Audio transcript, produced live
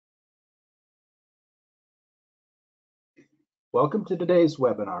Welcome to today's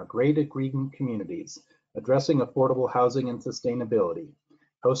webinar, Great Green Communities, Addressing Affordable Housing and Sustainability,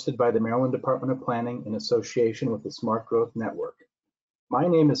 hosted by the Maryland Department of Planning in association with the Smart Growth Network. My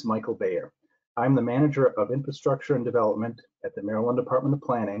name is Michael Bayer. I'm the Manager of Infrastructure and Development at the Maryland Department of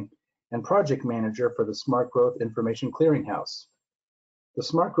Planning and Project Manager for the Smart Growth Information Clearinghouse. The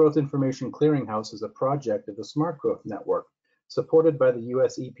Smart Growth Information Clearinghouse is a project of the Smart Growth Network, supported by the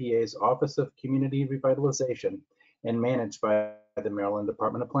US EPA's Office of Community Revitalization and managed by the Maryland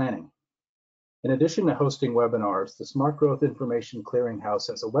Department of Planning. In addition to hosting webinars, the Smart Growth Information Clearinghouse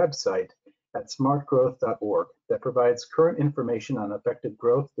has a website at smartgrowth.org that provides current information on effective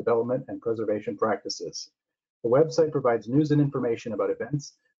growth, development, and preservation practices. The website provides news and information about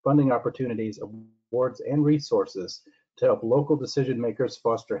events, funding opportunities, awards, and resources to help local decision makers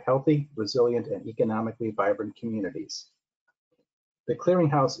foster healthy, resilient, and economically vibrant communities. The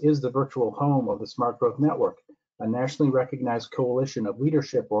Clearinghouse is the virtual home of the Smart Growth Network, a nationally recognized coalition of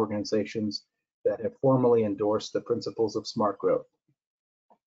leadership organizations that have formally endorsed the principles of smart growth.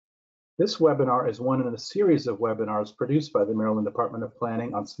 This webinar is one in a series of webinars produced by the Maryland Department of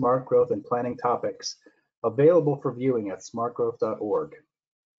Planning on smart growth and planning topics, available for viewing at smartgrowth.org.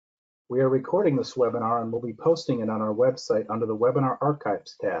 We are recording this webinar and will be posting it on our website under the Webinar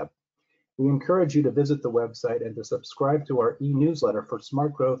Archives tab. We encourage you to visit the website and to subscribe to our e-newsletter for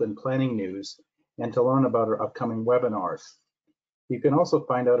smart growth and planning news and to learn about our upcoming webinars. You can also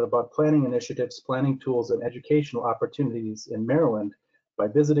find out about planning initiatives, planning tools, and educational opportunities in Maryland by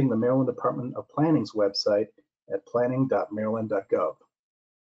visiting the Maryland Department of Planning's website at planning.maryland.gov.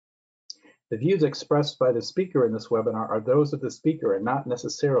 The views expressed by the speaker in this webinar are those of the speaker and not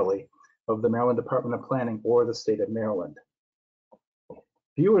necessarily of the Maryland Department of Planning or the state of Maryland.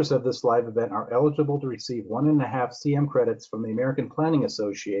 Viewers of this live event are eligible to receive 1.5 CM credits from the American Planning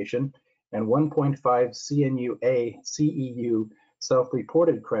Association and 1.5 CNUA CEU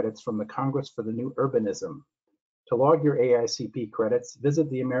self-reported credits from the Congress for the New Urbanism. To log your AICP credits, visit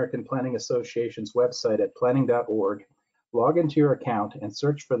the American Planning Association's website at planning.org, log into your account, and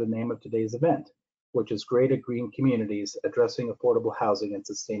search for the name of today's event, which is Great Green Communities, Addressing Affordable Housing and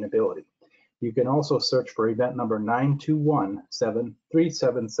Sustainability. You can also search for event number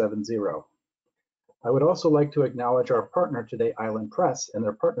 921-3770. I would also like to acknowledge our partner today, Island Press, and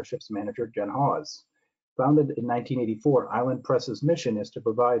their partnerships manager, Jen Hawes. Founded in 1984, Island Press's mission is to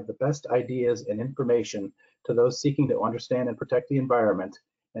provide the best ideas and information to those seeking to understand and protect the environment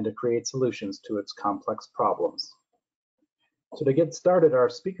and to create solutions to its complex problems. So to get started, our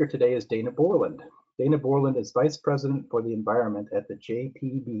speaker today is Dana Bourland. Dana Bourland is Vice President for the Environment at the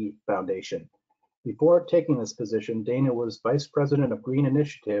JPB Foundation. Before taking this position, Dana was Vice President of Green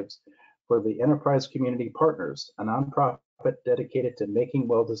Initiatives for the Enterprise Community Partners, a nonprofit dedicated to making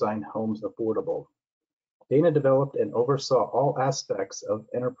well-designed homes affordable. Dana developed and oversaw all aspects of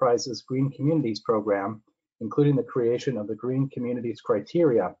Enterprise's Green Communities program, including the creation of the Green Communities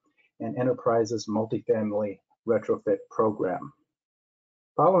criteria and Enterprise's multifamily retrofit program.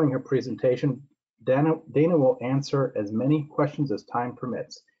 Following her presentation, Dana will answer as many questions as time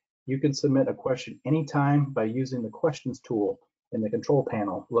permits. You can submit a question anytime by using the questions tool in the control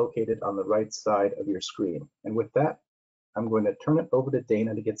panel located on the right side of your screen. And with that, I'm going to turn it over to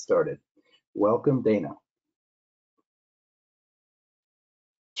Dana to get started. Welcome, Dana.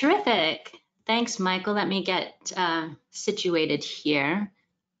 Terrific. Thanks, Michael. Let me get situated here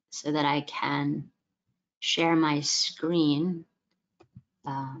so that I can share my screen.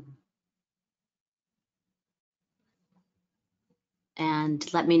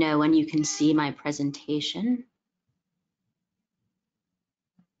 And let me know when you can see my presentation.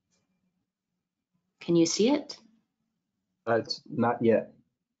 Can you see it? It's not yet.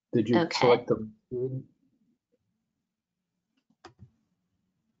 Did you select the screen?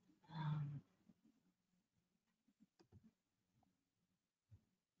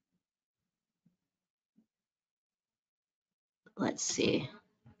 Let's see.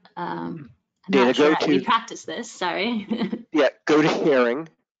 I'm Dana, not sure. We practiced this, sorry. Yeah, go to sharing.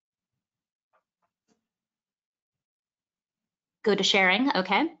 Go to sharing,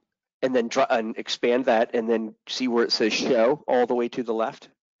 okay. And then expand that and then see where it says show all the way to the left.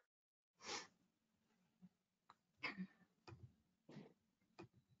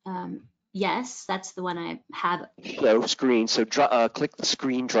 Yes, that's the one I have. Show screen. So click the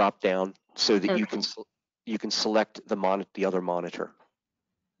screen drop down so that you can select the other monitor.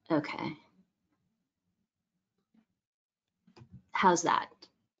 Okay. How's that?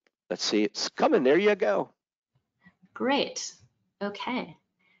 Let's see, it's coming. There you go. Great. Okay.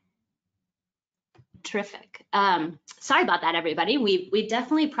 Terrific. Sorry about that, everybody. We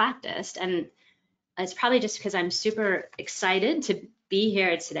definitely practiced, and it's probably just because I'm super excited to be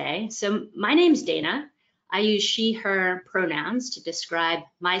here today. So my name's Dana. I use she, her pronouns to describe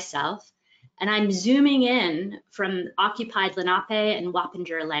myself. And I'm zooming in from occupied Lenape and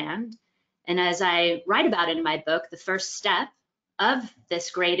Wappinger land. And as I write about in my book, the first step of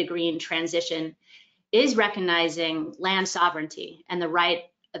this gray to green transition is recognizing land sovereignty and the right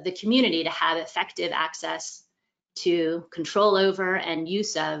of the community to have effective access to control over and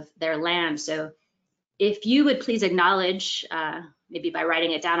use of their land. So if you would please acknowledge, maybe by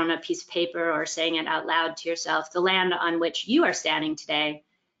writing it down on a piece of paper or saying it out loud to yourself, the land on which you are standing today.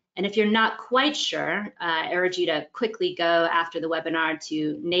 And if you're not quite sure, I urge you to quickly go after the webinar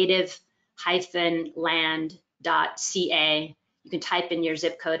to native-land.ca. You can type in your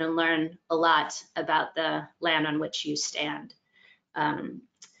zip code and learn a lot about the land on which you stand. And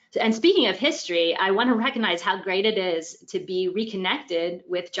speaking of history, I want to recognize how great it is to be reconnected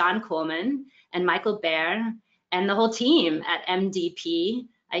with John Coleman and Michael Baer and the whole team at MDP.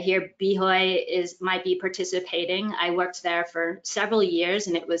 I hear Bihoy might be participating. I worked there for several years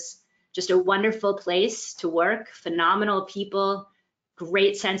and it was just a wonderful place to work, phenomenal people,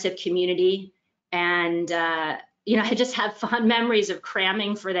 great sense of community. And you know, I just have fond memories of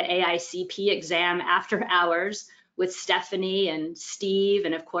cramming for the AICP exam after hours with Stephanie and Steve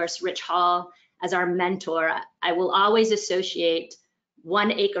and of course Rich Hall as our mentor. I will always associate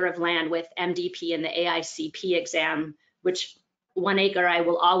 1 acre of land with MDP in the AICP exam, which 1 acre I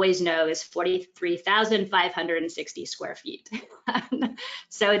will always know is 43,560 square feet.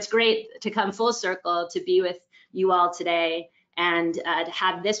 So it's great to come full circle to be with you all today and to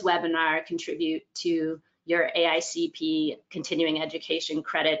have this webinar contribute to your AICP continuing education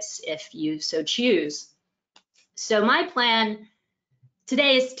credits if you so choose. So my plan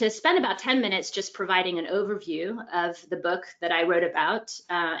today is to spend about 10 minutes just providing an overview of the book that I wrote about,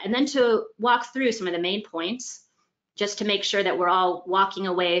 and then to walk through some of the main points, just to make sure that we're all walking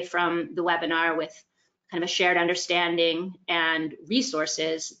away from the webinar with kind of a shared understanding and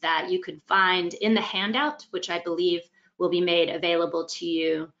resources that you could find in the handout, which I believe will be made available to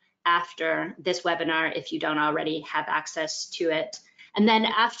you after this webinar if you don't already have access to it. And then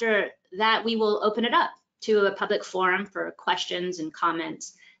after that, we will open it up to a public forum for questions and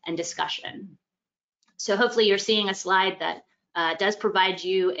comments and discussion. So hopefully you're seeing a slide that does provide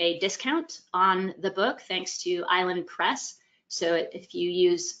you a discount on the book thanks to Island Press. So if you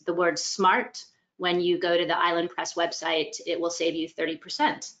use the word SMART when you go to the Island Press website, it will save you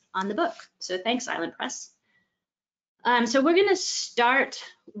 30% on the book. So thanks, Island Press. So we're gonna start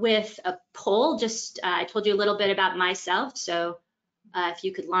with a poll. I told you a little bit about myself. So if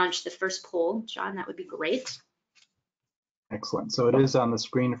you could launch the first poll, John, that would be great. Excellent. So it is on the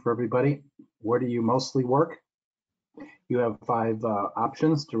screen for everybody. Where do you mostly work? You have 5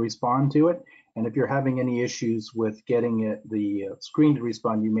 options to respond to it. And if you're having any issues with getting the screen to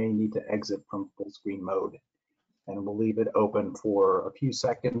respond, you may need to exit from full screen mode. And we'll leave it open for a few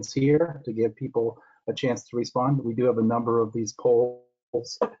seconds here to give people a chance to respond. We do have a number of these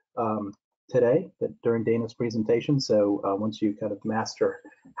polls today during Dana's presentation. So once you kind of master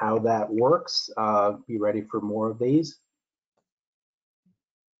how that works, be ready for more of these.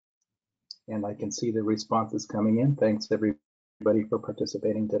 And I can see the responses coming in. Thanks everybody for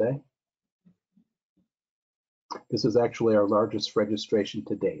participating today. This is actually our largest registration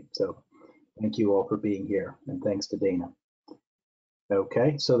to date. So thank you all for being here and thanks to Dana.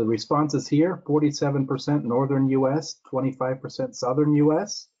 Okay, so the responses here, 47% Northern US, 25% Southern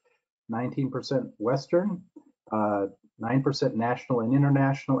US, 19% Western, 9% national and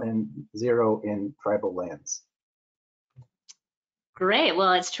international, and 0 in tribal lands. Great,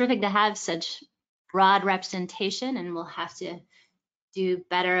 well, it's terrific to have such broad representation, and we'll have to do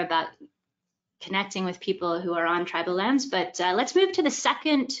better about connecting with people who are on tribal lands. But let's move to the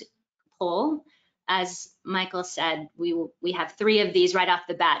second poll. As Michael said, we have 3 of these right off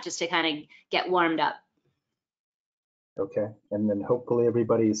the bat just to kind of get warmed up. Okay, and then hopefully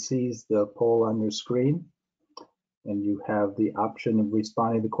everybody sees the poll on your screen and you have the option of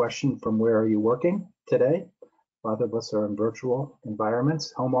responding to the question from where are you working today? A lot of us are in virtual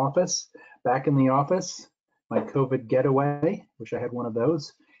environments, home office, back in the office, my COVID getaway, wish I had one of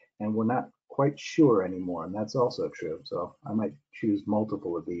those, and we're not quite sure anymore, and that's also true. So I might choose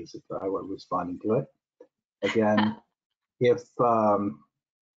multiple of these if I were responding to it. Again, if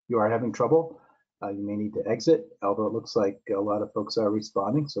you are having trouble, you may need to exit, although it looks like a lot of folks are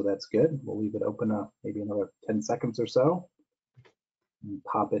responding, so that's good. We'll leave it open maybe another 10 seconds or so and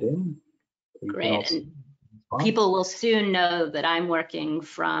pop it in. So great. And people will soon know that I'm working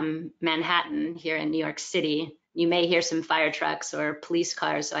from Manhattan here in New York City. You may hear some fire trucks or police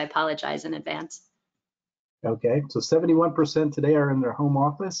cars, so I apologize in advance. Okay, so 71% today are in their home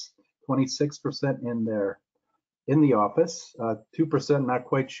office, 26% in the office, 2% not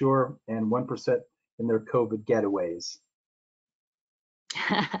quite sure, and 1% in their COVID getaways.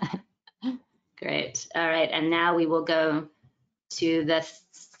 Great. All right, and now we will go to the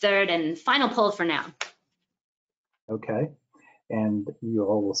third and final poll for now. Okay, and you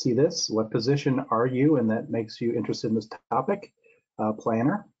all will see this. What position are you, and that makes you interested in this topic?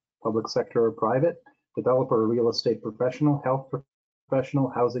 Planner, public sector or private, developer or real estate professional, health professional,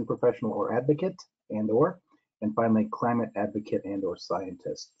 housing professional or advocate, and finally, climate advocate and or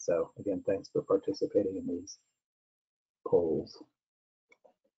scientist. So again, thanks for participating in these polls.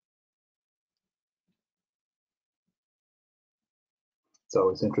 It's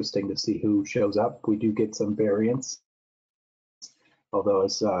always interesting to see who shows up. We do get some variance, although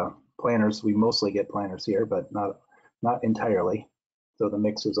as planners, we mostly get planners here, but not entirely. So the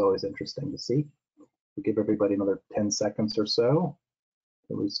mix is always interesting to see. We'll give everybody another 10 seconds or so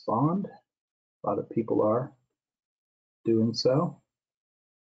to respond. A lot of people are doing so.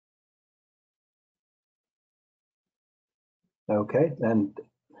 Okay, and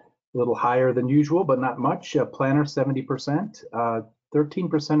a little higher than usual, but not much. Planner 70%,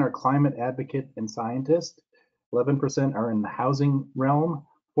 13% are climate advocate and scientist, 11% are in the housing realm,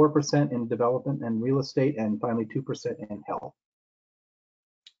 4% in development and real estate, and finally 2% in health.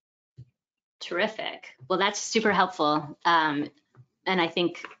 Terrific. Well, that's super helpful. And I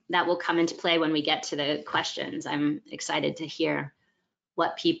think that will come into play when we get to the questions. I'm excited to hear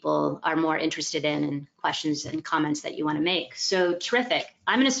what people are more interested in and questions and comments that you want to make. So terrific.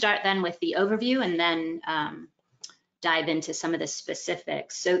 I'm going to start then with the overview and then dive into some of the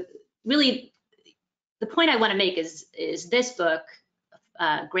specifics. So really, the point I want to make is this book,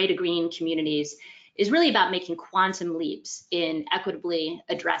 Greater Green Communities, is really about making quantum leaps in equitably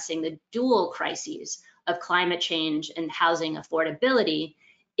addressing the dual crises of climate change and housing affordability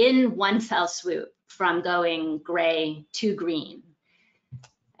in one fell swoop, from going gray to green.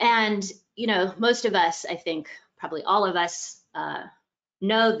 And, you know, most of us, I think probably all of us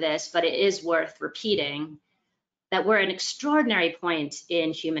know this, but it is worth repeating that we're at an extraordinary point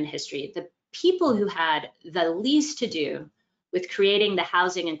in human history. The people who had the least to do with creating the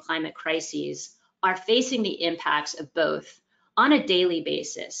housing and climate crises are facing the impacts of both on a daily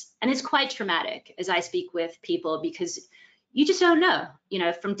basis. And it's quite traumatic as I speak with people, because you just don't know, you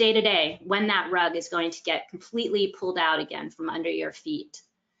know, from day to day when that rug is going to get completely pulled out again from under your feet.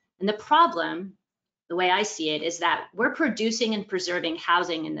 And the problem, the way I see it, is that we're producing and preserving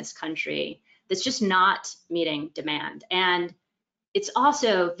housing in this country that's just not meeting demand. And it's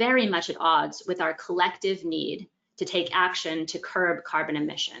also very much at odds with our collective need to take action to curb carbon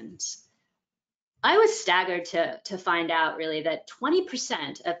emissions. I was staggered to find out really that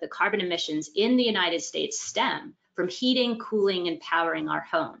 20% of the carbon emissions in the United States stem from heating, cooling, and powering our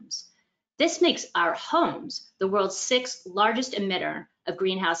homes. This makes our homes the world's 6th largest emitter of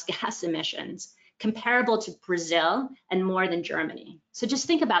greenhouse gas emissions, comparable to Brazil and more than Germany. So just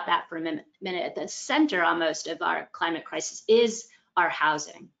think about that for a minute. At the center almost of our climate crisis is our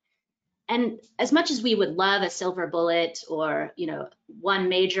housing. And as much as we would love a silver bullet or, you know, one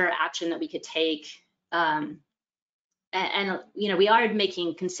major action that we could take, and you know, we are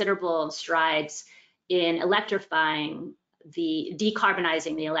making considerable strides in decarbonizing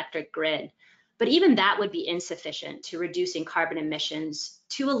the electric grid, but even that would be insufficient to reducing carbon emissions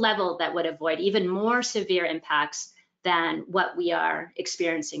to a level that would avoid even more severe impacts than what we are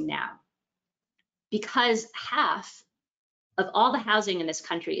experiencing now. Because half of all the housing in this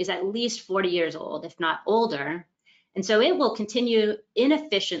country is at least 40 years old, if not older. And so it will continue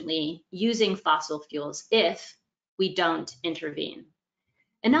inefficiently using fossil fuels if we don't intervene.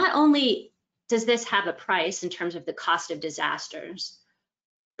 And not only does this have a price in terms of the cost of disasters,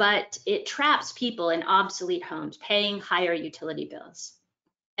 but it traps people in obsolete homes paying higher utility bills.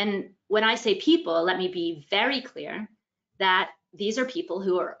 And when I say people, let me be very clear that these are people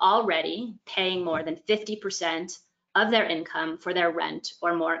who are already paying more than 50% of their income for their rent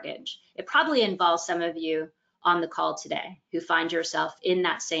or mortgage. It probably involves some of you on the call today who find yourself in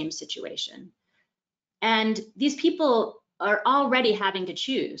that same situation. And these people are already having to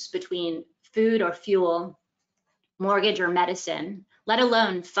choose between food or fuel, mortgage or medicine, let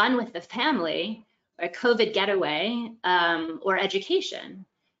alone fun with the family, or a COVID getaway, or education.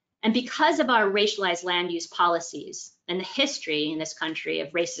 And because of our racialized land use policies and the history in this country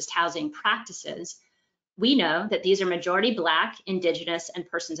of racist housing practices, we know that these are majority Black, Indigenous, and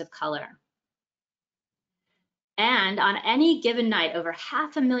persons of color. And on any given night, over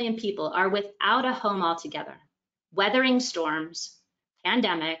 500,000 people are without a home altogether, weathering storms,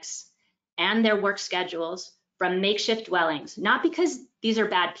 pandemics, and their work schedules from makeshift dwellings, not because these are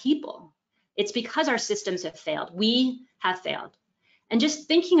bad people. It's because our systems have failed. We have failed. And just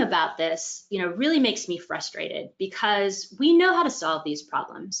thinking about this, really makes me frustrated because we know how to solve these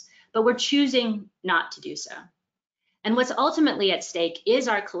problems, but we're choosing not to do so. And what's ultimately at stake is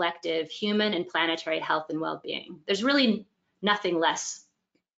our collective human and planetary health and well-being. There's really nothing less.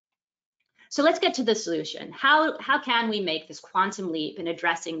 So let's get to the solution. How can we make this quantum leap in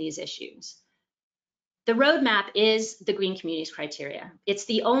addressing these issues? The roadmap is the Green Communities criteria. It's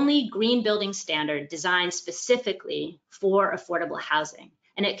the only green building standard designed specifically for affordable housing,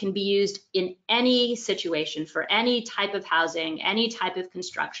 and it can be used in any situation for any type of housing, any type of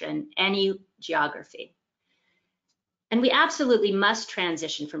construction, any geography. And we absolutely must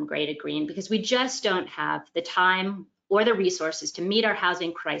transition from gray to green because we just don't have the time or the resources to meet our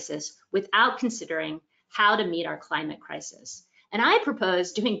housing crisis without considering how to meet our climate crisis. And I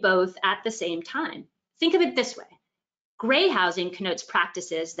propose doing both at the same time. Think of it this way. Gray housing connotes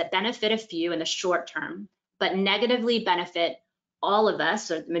practices that benefit a few in the short term, but negatively benefit all of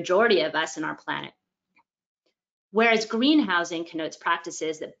us, or the majority of us, in our planet. Whereas green housing connotes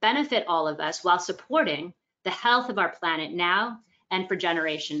practices that benefit all of us while supporting the health of our planet now and for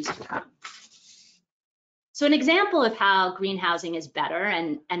generations to come. So an example of how green housing is better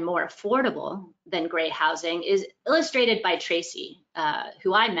and more affordable than gray housing is illustrated by Tracy,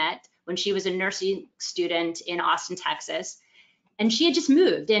 who I met when she was a nursing student in Austin, Texas. And she had just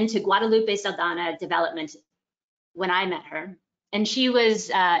moved into Guadalupe Saldana development when I met her. And she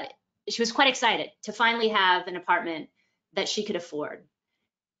was quite excited to finally have an apartment that she could afford.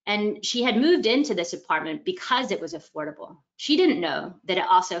 And she had moved into this apartment because it was affordable. She didn't know that it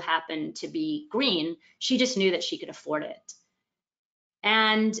also happened to be green. She just knew that she could afford it.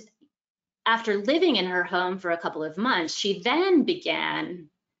 And after living in her home for a couple of months, she then began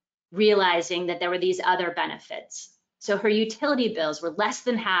realizing that there were these other benefits. So her utility bills were less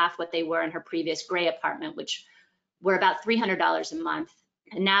than half what they were in her previous gray apartment, which were about $300 a month.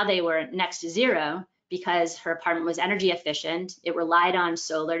 And now they were next to zero because her apartment was energy efficient. It relied on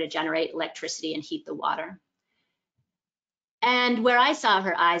solar to generate electricity and heat the water. And where I saw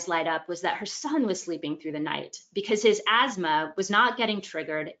her eyes light up was that her son was sleeping through the night because his asthma was not getting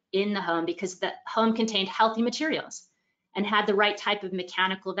triggered in the home because the home contained healthy materials and had the right type of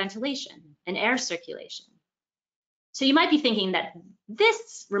mechanical ventilation and air circulation. So you might be thinking that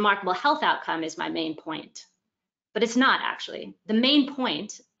this remarkable health outcome is my main point, but it's not actually. The main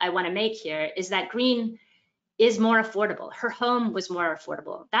point I want to make here is that green is more affordable. Her home was more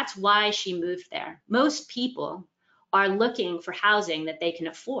affordable. That's why she moved there. Most people are looking for housing that they can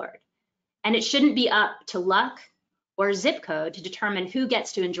afford, and it shouldn't be up to luck or zip code to determine who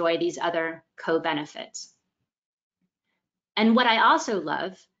gets to enjoy these other co-benefits. And what I also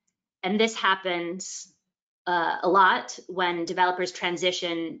love, and this happens a lot when developers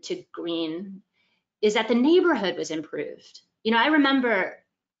transition to green, is that the neighborhood was improved. I remember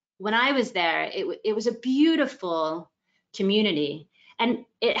when I was there, it was a beautiful community, and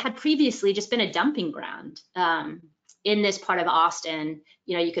it had previously just been a dumping ground. In this part of Austin,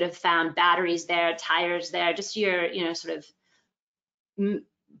 you could have found batteries there, tires there, just your, sort of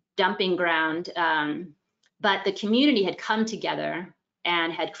dumping ground. But the community had come together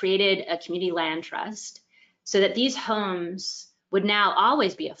and had created a community land trust so that these homes would now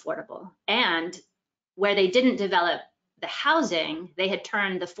always be affordable. And where they didn't develop the housing, they had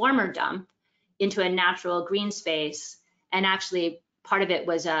turned the former dump into a natural green space. And actually part of it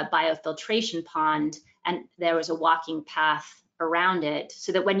was a biofiltration pond, and there was a walking path around it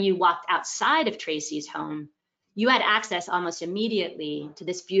so that when you walked outside of Tracy's home, you had access almost immediately to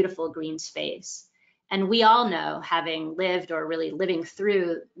this beautiful green space. And we all know, having lived or really living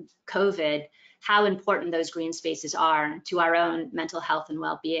through COVID, how important those green spaces are to our own mental health and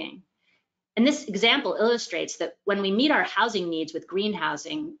well-being. And this example illustrates that when we meet our housing needs with green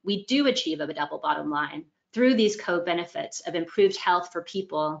housing, we do achieve a double bottom line through these co-benefits of improved health for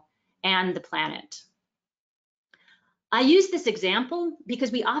people and the planet. I use this example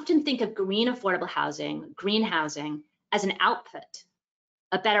because we often think of green affordable housing, green housing, as an output,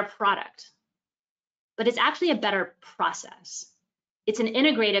 a better product. But it's actually a better process. It's an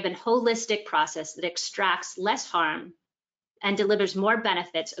integrative and holistic process that extracts less harm and delivers more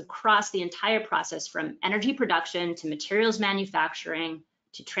benefits across the entire process, from energy production to materials manufacturing,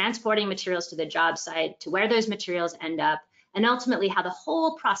 to transporting materials to the job site, to where those materials end up, and ultimately how the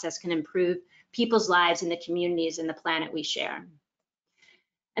whole process can improve people's lives in the communities and the planet we share.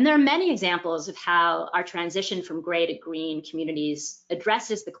 And there are many examples of how our transition from gray to green communities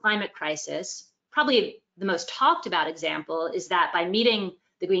addresses the climate crisis. Probably the most talked about example is that by meeting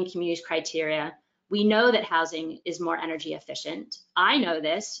the green communities criteria, we know that housing is more energy efficient. I know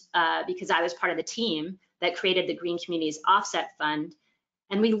this because I was part of the team that created the Green Communities Offset Fund.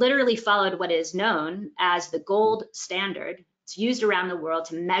 And we literally followed what is known as the gold standard. It's used around the world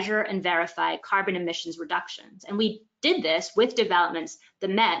to measure and verify carbon emissions reductions. And we did this with developments that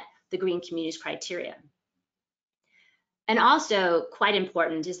met the Green Communities criteria. And also quite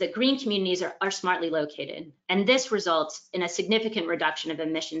important is that green communities are smartly located. And this results in a significant reduction of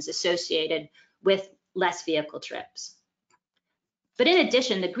emissions associated with less vehicle trips. But in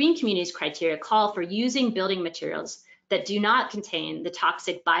addition, the green communities criteria call for using building materials that do not contain the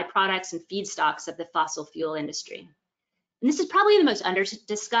toxic byproducts and feedstocks of the fossil fuel industry. And this is probably the most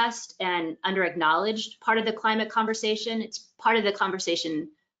under-discussed and under-acknowledged part of the climate conversation. It's part of the conversation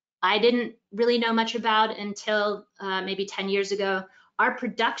I didn't really know much about until maybe 10 years ago. Our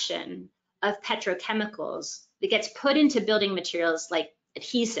production of petrochemicals that gets put into building materials like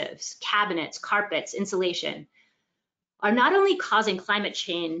adhesives, cabinets, carpets, insulation, are not only causing climate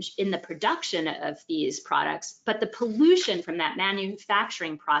change in the production of these products, but the pollution from that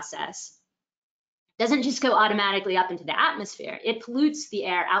manufacturing process doesn't just go automatically up into the atmosphere. It pollutes the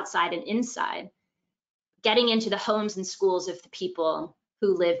air outside and inside, getting into the homes and schools of the people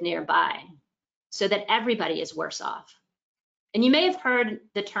who live nearby, so that everybody is worse off. And you may have heard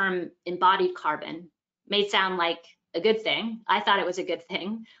the term embodied carbon. May sound like a good thing. I thought it was a good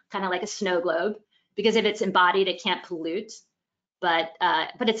thing, kind of like a snow globe, because if it's embodied, it can't pollute, but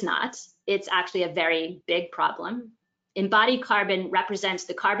it's not. It's actually a very big problem. Embodied carbon represents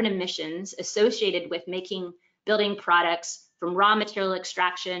the carbon emissions associated with making building products from raw material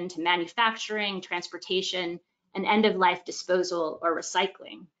extraction to manufacturing, transportation, and end-of-life disposal or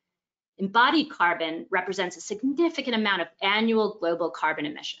recycling. Embodied carbon represents a significant amount of annual global carbon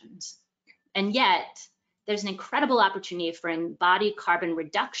emissions. And yet, there's an incredible opportunity for embodied carbon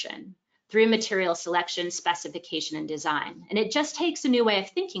reduction through material selection, specification, and design. And it just takes a new way of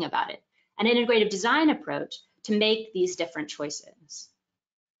thinking about it, an integrative design approach to make these different choices.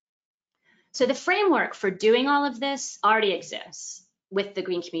 So the framework for doing all of this already exists with the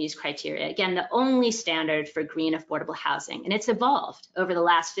Green Communities criteria. Again, the only standard for green affordable housing. And it's evolved over the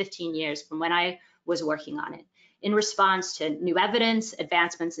last 15 years from when I was working on it in response to new evidence,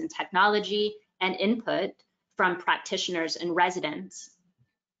 advancements in technology, and input from practitioners and residents.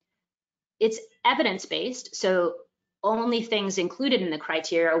 It's evidence-based, so only things included in the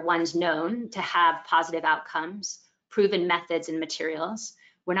criteria are ones known to have positive outcomes, proven methods and materials.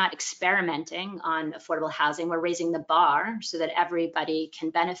 We're not experimenting on affordable housing. We're raising the bar so that everybody can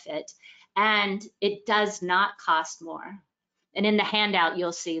benefit. And it does not cost more. And in the handout,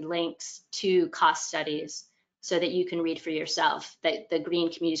 you'll see links to cost studies so that you can read for yourself that the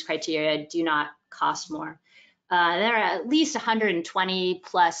Green Communities criteria do not cost more. There are at least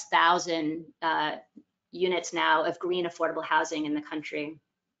 120,000+ units now of green affordable housing in the country.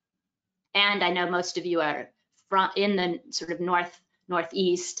 And I know most of you are in the sort of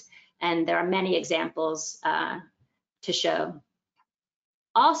northeast, and there are many examples to show.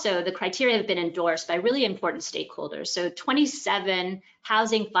 Also, the criteria have been endorsed by really important stakeholders. So 27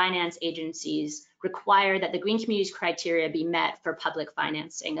 housing finance agencies require that the Green Communities criteria be met for public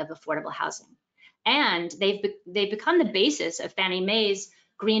financing of affordable housing. And they've become the basis of Fannie Mae's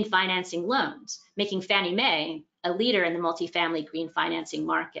green financing loans, making Fannie Mae a leader in the multifamily green financing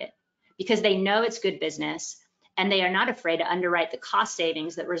market because they know it's good business and they are not afraid to underwrite the cost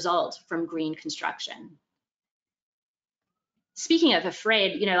savings that result from green construction. Speaking of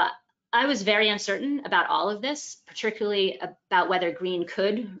afraid, I was very uncertain about all of this, particularly about whether green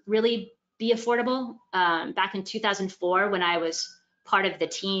could really be affordable. Back in 2004, when I was part of the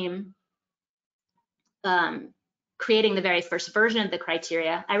team creating the very first version of the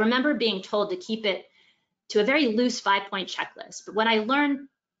criteria, I remember being told to keep it to a very loose 5-point checklist. But when I learned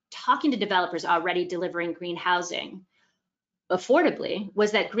talking to developers already delivering green housing affordably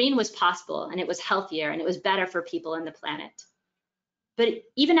was that green was possible and it was healthier and it was better for people and the planet. But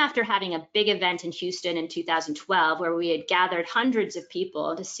even after having a big event in Houston in 2012, where we had gathered hundreds of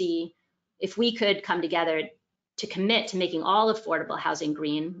people to see if we could come together to commit to making all affordable housing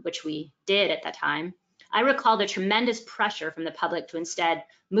green, which we did at that time, I recall the tremendous pressure from the public to instead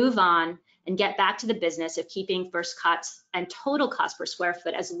move on and get back to the business of keeping first costs and total cost per square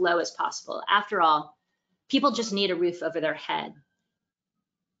foot as low as possible. After all, people just need a roof over their head.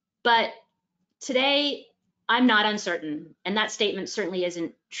 But today, I'm not uncertain, and that statement certainly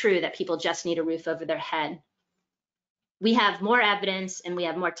isn't true that people just need a roof over their head. We have more evidence and we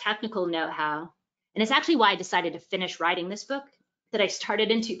have more technical know-how, and it's actually why I decided to finish writing this book that I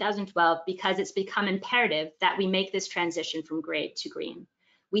started in 2012, because it's become imperative that we make this transition from gray to green.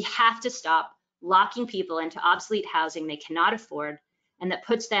 We have to stop locking people into obsolete housing they cannot afford and that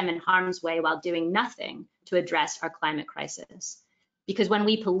puts them in harm's way while doing nothing to address our climate crisis. Because when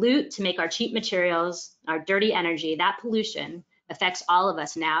we pollute to make our cheap materials, our dirty energy, that pollution affects all of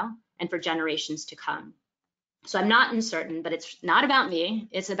us now and for generations to come. So I'm not uncertain, but it's not about me.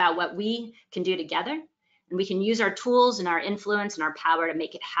 It's about what we can do together. And we can use our tools and our influence and our power to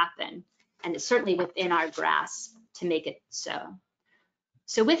make it happen. And it's certainly within our grasp to make it so.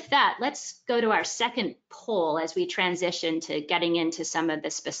 So with that, let's go to our second poll as we transition to getting into some of the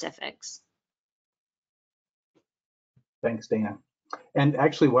specifics. Thanks, Dana. And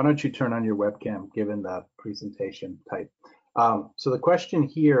actually, why don't you turn on your webcam, given the presentation type? So the question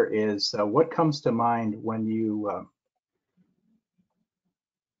here is, what comes to mind when you,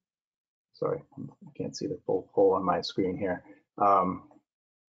 sorry, I can't see the full poll on my screen here.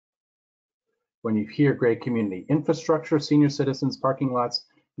 When you hear great community, infrastructure, senior citizens, parking lots,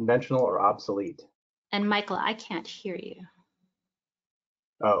 conventional or obsolete? And Michael, I can't hear you.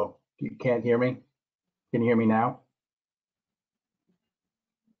 Oh, you can't hear me? Can you hear me now?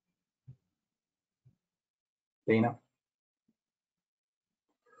 Dana?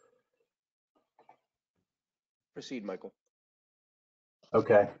 Proceed, Michael.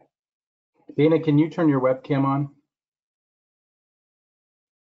 Okay. Dana, can you turn your webcam on?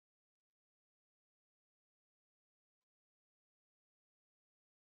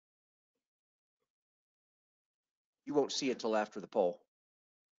 You won't see it till after the poll.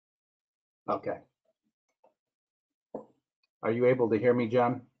 Okay. Are you able to hear me,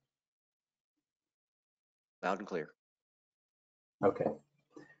 John? Loud and clear. Okay.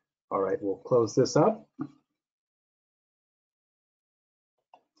 All right, we'll close this up.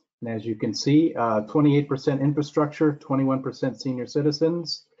 And as you can see, 28% infrastructure, 21% senior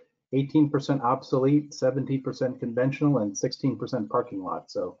citizens, 18% obsolete, 17% conventional, and 16% parking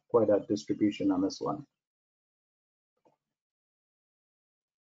lot. So quite a distribution on this one.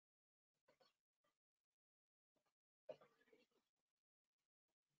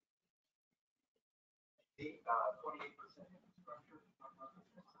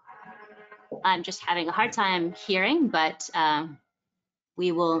 I'm just having a hard time hearing, but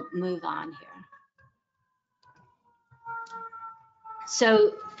we will move on here.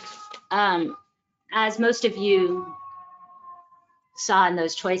 So as most of you saw in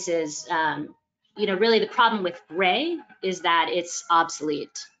those choices, you know, really the problem with gray is that it's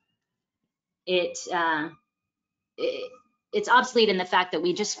obsolete. It's obsolete in the fact that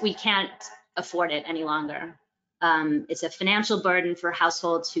we can't afford it any longer. It's a financial burden for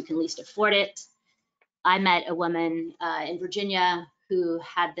households who can least afford it. I met a woman in Virginia who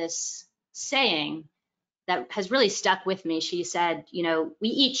had this saying that has really stuck with me. She said, you know, we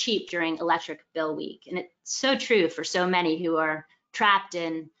eat cheap during electric bill week. And it's so true for so many who are trapped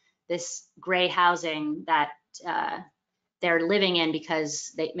in this gray housing that they're living in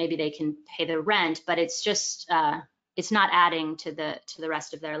because maybe they can pay the rent, but it's just, it's not adding to the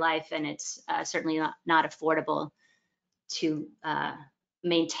rest of their life. And it's certainly not affordable to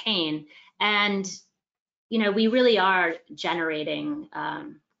maintain. And, you know, we really are generating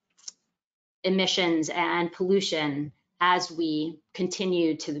emissions and pollution as we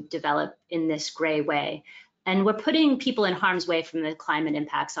continue to develop in this gray way. And we're putting people in harm's way from the climate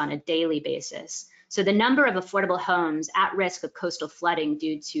impacts on a daily basis. So the number of affordable homes at risk of coastal flooding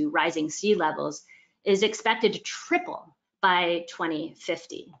due to rising sea levels is expected to triple by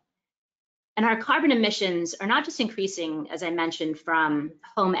 2050. And our carbon emissions are not just increasing, as I mentioned, from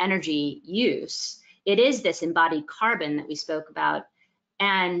home energy use. It is this embodied carbon that we spoke about.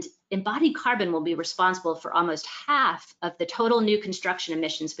 And embodied carbon will be responsible for almost half of the total new construction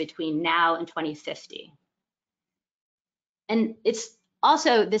emissions between now and 2050. And it's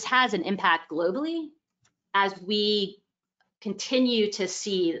also, this has an impact globally as we continue to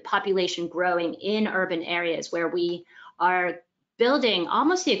see the population growing in urban areas where we are building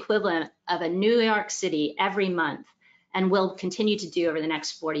almost the equivalent of a New York City every month and will continue to do over the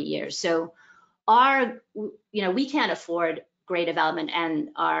next 40 years. So we can't afford gray development, and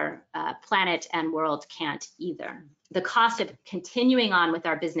our planet and world can't either. The cost of continuing on with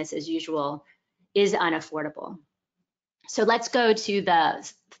our business as usual is unaffordable. So let's go to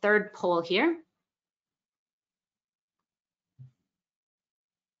the third poll here.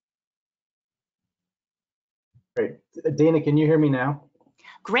 Great. Dana, can you hear me now?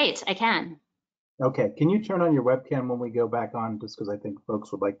 Great, I can. Okay, can you turn on your webcam when we go back on, just because I think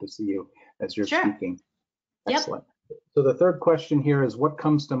folks would like to see you as you're speaking. Excellent. Yep. So the third question here is, what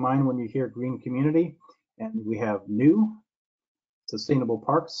comes to mind when you hear green community? And we have new, sustainable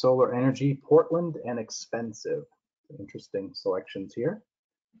parks, solar energy, Portland, and expensive. Interesting selections here.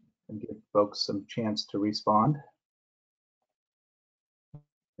 and give folks some chance to respond.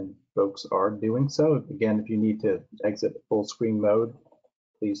 And folks are doing so. Again, if you need to exit full screen mode,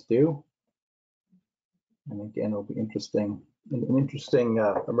 please do. And again, it'll be an interesting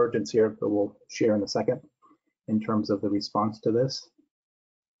emergence here that we'll share in a second in terms of the response to this.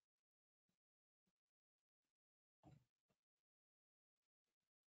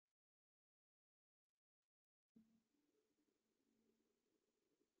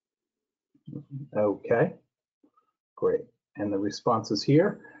 Okay, great. And the responses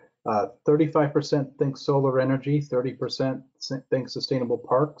here, 35% think solar energy, 30% think sustainable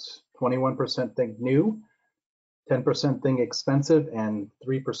parks, 21% think new, 10% think expensive, and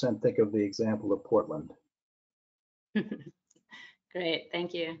 3% think of the example of Portland. Great,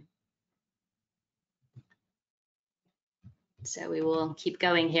 thank you. So we will keep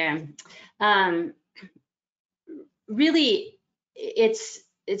going here. Really,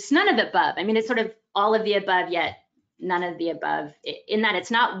 it's none of the above. I mean, it's sort of all of the above, yet none of the above, in that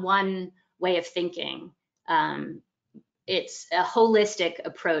it's not one way of thinking. It's a holistic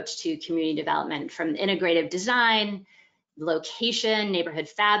approach to community development, from integrative design, location, neighborhood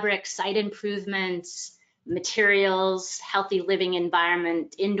fabric, site improvements, materials, healthy living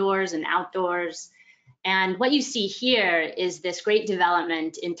environment, indoors and outdoors. And what you see here is this great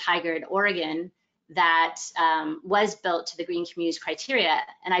development in Tigard, Oregon, that was built to the Green Communities criteria.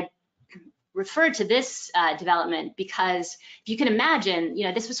 And I refer to this development because if you can imagine, you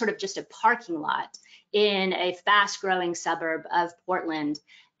know, this was sort of just a parking lot in a fast-growing suburb of Portland.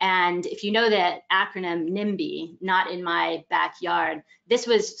 And if you know that acronym NIMBY, not in my backyard, this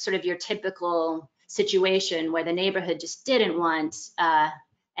was sort of your typical situation where the neighborhood just didn't want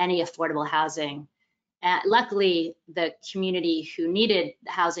any affordable housing. Luckily, the community who needed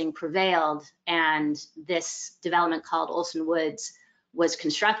housing prevailed, and this development called Olson Woods was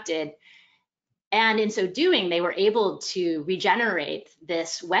constructed. And in so doing, they were able to regenerate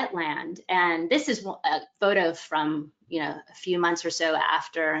this wetland. And this is a photo from, you know, a few months or so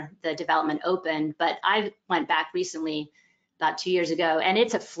after the development opened. But I went back recently, about 2 years ago, and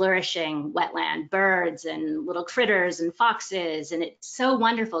it's a flourishing wetland, birds and little critters and foxes. And it's so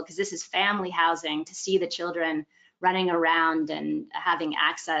wonderful because this is family housing, to see the children running around and having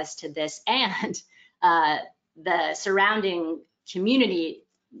access to this. And the surrounding community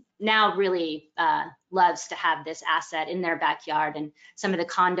now really loves to have this asset in their backyard, and some of the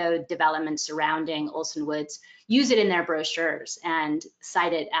condo developments surrounding Olson Woods use it in their brochures and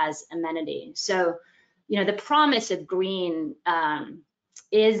cite it as amenity. So, you know, the promise of green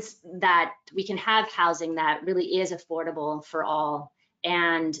is that we can have housing that really is affordable for all,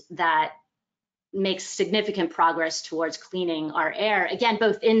 and that makes significant progress towards cleaning our air, again,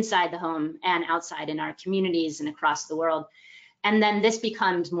 both inside the home and outside in our communities and across the world. And then this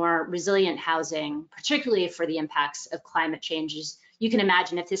becomes more resilient housing, particularly for the impacts of climate changes. You can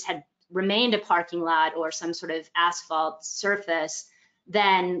imagine if this had remained a parking lot or some sort of asphalt surface,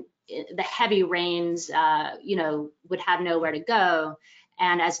 then the heavy rains, you know, would have nowhere to go.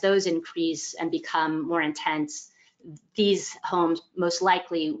 And as those increase and become more intense, these homes most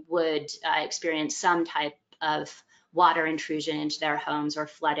likely would experience some type of water intrusion into their homes or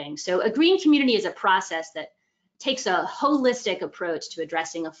flooding. So a green community is a process that takes a holistic approach to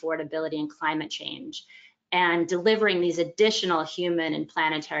addressing affordability and climate change and delivering these additional human and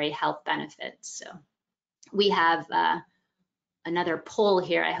planetary health benefits. So we have another poll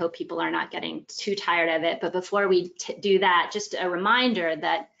here. I hope people are not getting too tired of it. But before we do that, just a reminder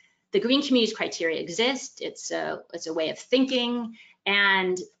that the Green Communities criteria exist. It's a way of thinking,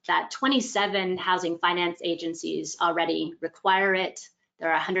 and that 27 housing finance agencies already require it. There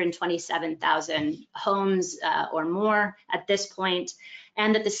are 127,000 homes or more at this point,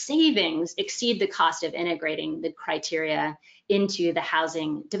 and that the savings exceed the cost of integrating the criteria into the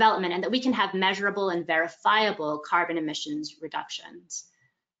housing development, and that we can have measurable and verifiable carbon emissions reductions.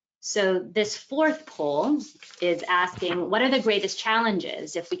 So this fourth poll is asking, what are the greatest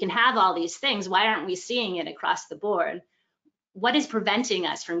challenges? If we can have all these things, why aren't we seeing it across the board? What is preventing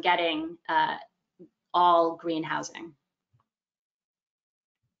us from getting all green housing?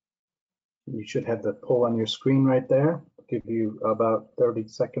 You should have the poll on your screen right there. I'll give you about 30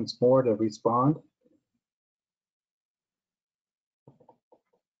 seconds more to respond.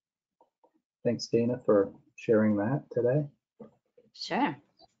 Thanks, Dana, for sharing that today. Sure.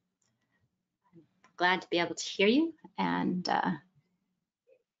 Glad to be able to hear you. And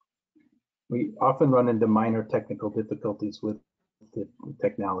we often run into minor technical difficulties with the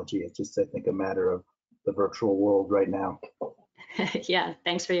technology. It's just, I think, a matter of the virtual world right now. Yeah,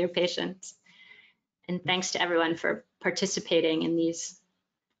 thanks for your patience. And thanks to everyone for participating in these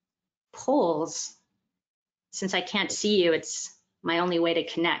polls. Since I can't see you, it's my only way to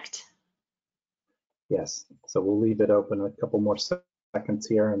connect. Yes, so we'll leave it open a couple more seconds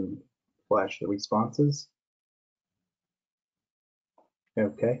here and flash the responses.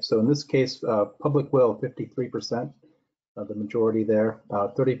 Okay, so in this case, public will, 53%, the majority there.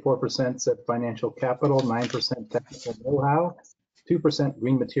 34% said financial capital, 9% technical know-how, 2%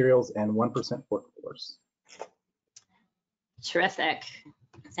 green materials, and 1% workforce. Terrific.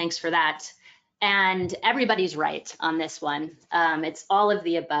 Thanks for that. And everybody's right on this one. It's all of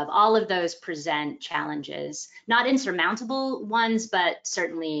the above. All of those present challenges, not insurmountable ones, but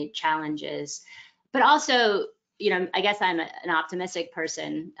certainly challenges. But also, you know, I guess I'm an optimistic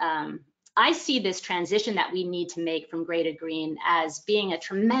person. I see this transition that we need to make from gray to green as being a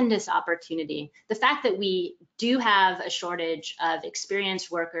tremendous opportunity. The fact that we do have a shortage of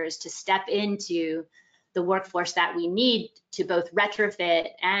experienced workers to step into the workforce that we need to both retrofit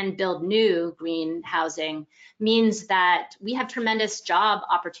and build new green housing means that we have tremendous job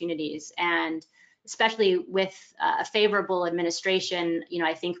opportunities. And especially with a favorable administration, you know,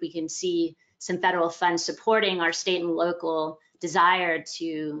 I think we can see some federal funds supporting our state and local desire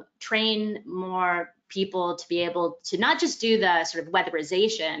to train more people to be able to not just do the sort of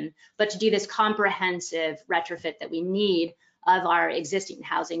weatherization, but to do this comprehensive retrofit that we need of our existing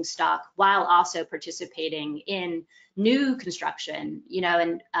housing stock while also participating in new construction, you know,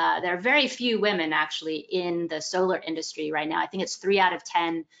 and there are very few women actually in the solar industry right now. I think it's 3 out of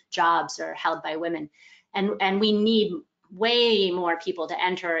 10 jobs are held by women. And we need way more people to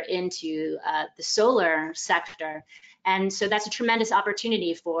enter into the solar sector. And so that's a tremendous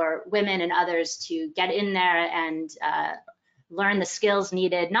opportunity for women and others to get in there and learn the skills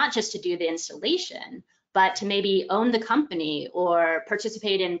needed, not just to do the installation, but to maybe own the company or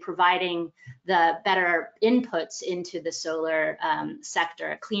participate in providing the better inputs into the solar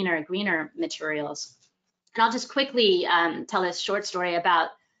sector, cleaner, greener materials. And I'll just quickly tell a short story about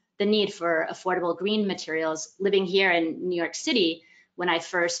the need for affordable green materials. Living here in New York City, when I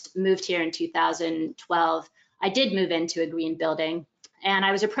first moved here in 2012, I did move into a green building, and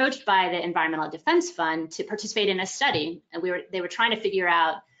I was approached by the Environmental Defense Fund to participate in a study. And they were trying to figure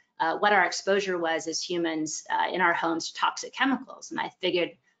out what our exposure was as humans in our homes to toxic chemicals. And I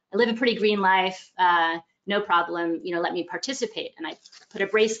figured, I live a pretty green life, no problem, you know, let me participate. And I put a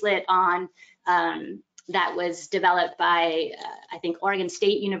bracelet on that was developed by, I think, Oregon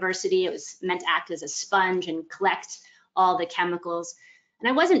State University. It was meant to act as a sponge and collect all the chemicals. And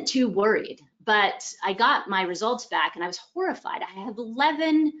I wasn't too worried, but I got my results back and I was horrified. I have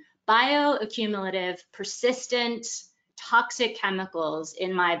 11 bioaccumulative, persistent, toxic chemicals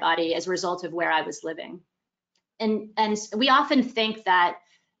in my body as a result of where I was living. And we often think that,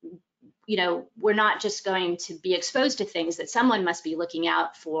 you know, we're not just going to be exposed to things, that someone must be looking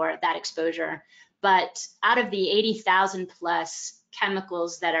out for that exposure. But out of the 80,000 plus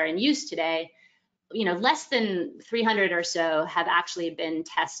chemicals that are in use today, you know, less than 300 or so have actually been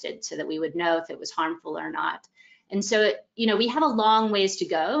tested so that we would know if it was harmful or not. And so, you know, we have a long ways to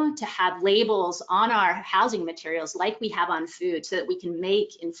go to have labels on our housing materials like we have on food so that we can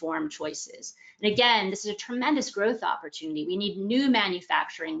make informed choices. And again, this is a tremendous growth opportunity. We need new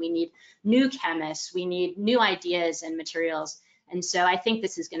manufacturing, we need new chemists, we need new ideas and materials. And so I think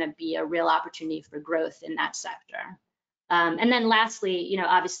this is going to be a real opportunity for growth in that sector. And then lastly, you know,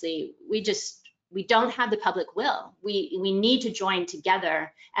 obviously, we don't have the public will. We need to join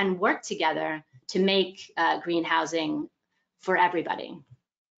together and work together to make green housing for everybody.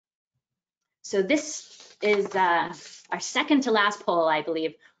 So this is our second to last poll, I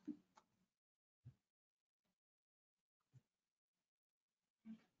believe.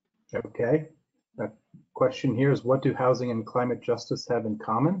 Okay, the question here is, what do housing and climate justice have in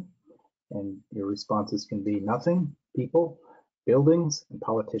common? And your responses can be nothing, people, buildings, and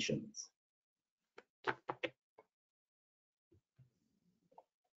politicians.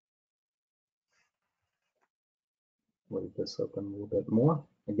 Leave this open a little bit more.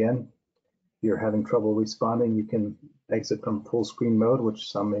 Again, if you're having trouble responding, you can exit from full screen mode,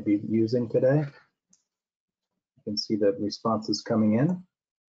 which some may be using today. You can see the responses coming in.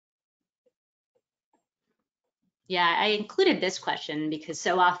 Yeah, I included this question because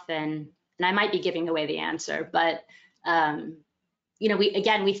so often, and I might be giving away the answer, but you know,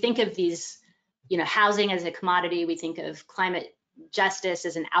 we think of these, you know, housing as a commodity, we think of climate justice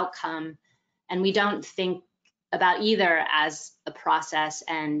as an outcome, and we don't think about either as a process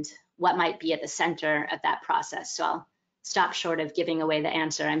and what might be at the center of that process. So I'll stop short of giving away the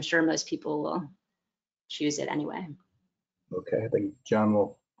answer. I'm sure most people will choose it anyway. Okay, I think John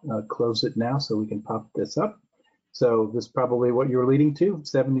will close it now so we can pop this up. So this is probably what you're leading to.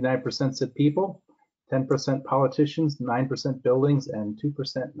 79% said people, 10% politicians, 9% buildings, and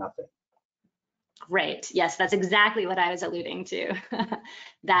 2% nothing. Great. Yes, that's exactly what I was alluding to.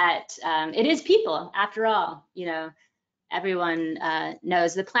 That it is people, after all. You know, everyone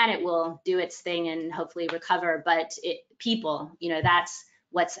knows the planet will do its thing and hopefully recover, but people, you know, that's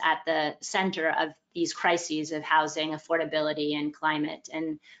what's at the center of these crises of housing, affordability, and climate.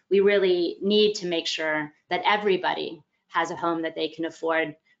 And we really need to make sure that everybody has a home that they can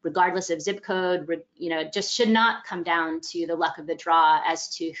afford, regardless of zip code. You know, it just should not come down to the luck of the draw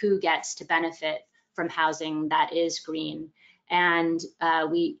as to who gets to benefit from housing that is green. And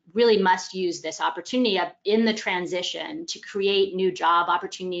we really must use this opportunity in the transition to create new job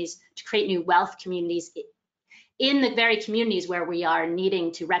opportunities, to create new wealth communities in the very communities where we are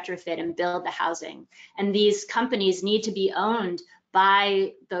needing to retrofit and build the housing. And these companies need to be owned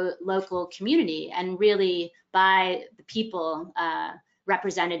by the local community and really by the people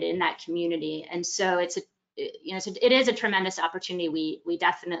represented in that community. And so it is a tremendous opportunity. We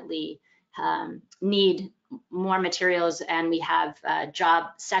definitely need more materials, and we have a job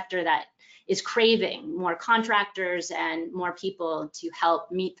sector that is craving more contractors and more people to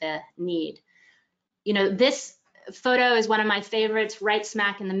help meet the need. You know, this photo is one of my favorites. Right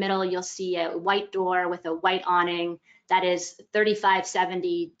smack in the middle, you'll see a white door with a white awning. That is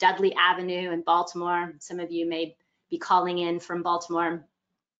 3570 Dudley Avenue in Baltimore. Some of you may be calling in from Baltimore.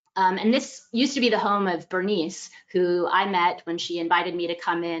 And this used to be the home of Bernice, who I met when she invited me to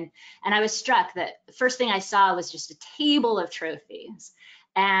come in. And I was struck that the first thing I saw was just a table of trophies.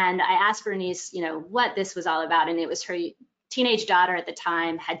 And I asked Bernice, you know, what this was all about. And it was her teenage daughter at the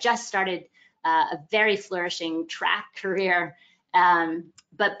time had just started a very flourishing track career.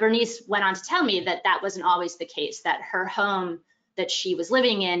 But Bernice went on to tell me that that wasn't always the case, that her home that she was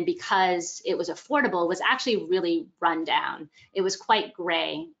living in, because it was affordable, was actually really run down. It was quite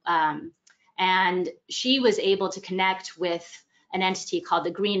gray. And she was able to connect with an entity called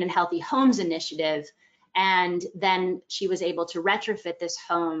the Green and Healthy Homes Initiative. And then she was able to retrofit this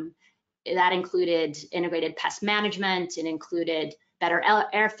home. That included integrated pest management, it included better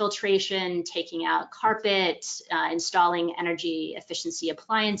air filtration, taking out carpet, installing energy efficiency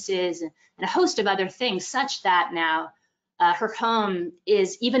appliances, and a host of other things, such that now her home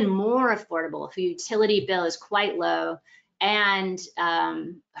is even more affordable. Her utility bill is quite low, and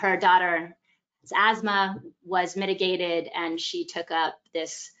her daughter's asthma was mitigated, and she took up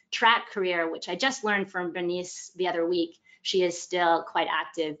this track career, which I just learned from Bernice the other week. She is still quite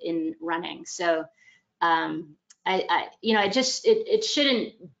active in running. So, it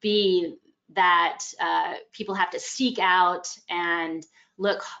shouldn't be that people have to seek out and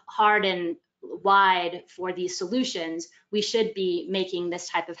look hard and wide for these solutions. We should be making this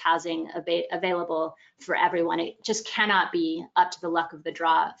type of housing available for everyone. It just cannot be up to the luck of the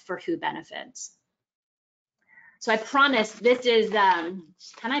draw for who benefits. So I promise this is, can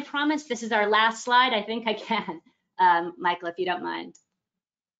I promise this is our last slide? I think I can, Michael, if you don't mind.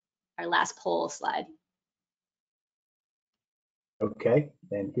 Our last poll slide. Okay,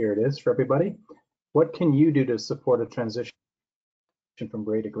 and here it is for everybody. What can you do to support a transition from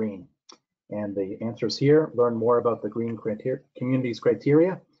gray to green? And the answers here: learn more about the green communities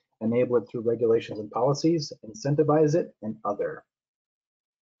criteria, enable it through regulations and policies, incentivize it, and other.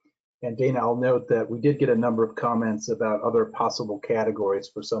 And Dana, I'll note that we did get a number of comments about other possible categories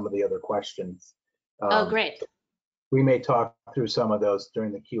for some of the other questions. Oh, great. We may talk through some of those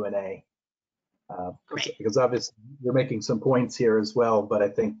during the Q&A. Because obviously you're making some points here as well, but I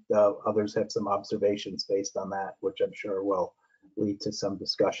think others have some observations based on that, which I'm sure will lead to some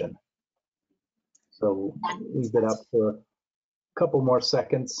discussion. So leave it up for a couple more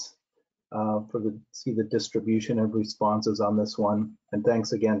seconds see the distribution of responses on this one. And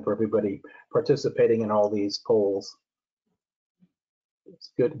thanks again for everybody participating in all these polls.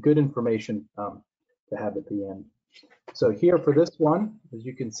 It's good information to have at the end. So here for this one, as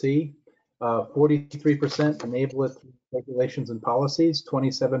you can see, 43% enable it through regulations and policies,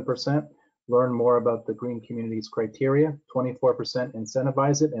 27% learn more about the green communities criteria, 24%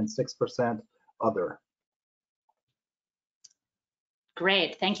 incentivize it, and 6% other.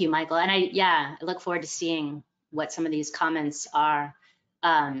 Great, thank you, Michael. And I look forward to seeing what some of these comments are.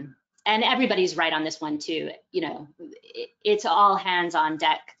 And everybody's right on this one too. You know, it's all hands on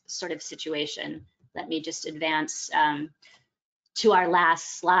deck sort of situation. Let me just advance to our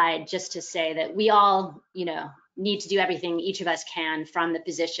last slide, just to say that we all, you know, need to do everything each of us can from the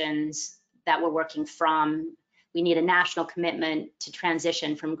positions that we're working from. We need a national commitment to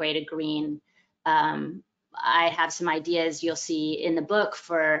transition from gray to green. I have some ideas you'll see in the book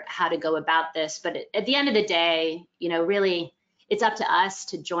for how to go about this. But at the end of the day, really, it's up to us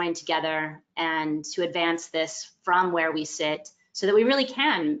to join together and to advance this from where we sit so that we really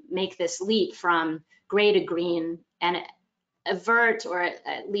can make this leap from gray to green and avert or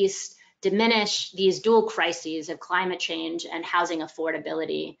at least diminish these dual crises of climate change and housing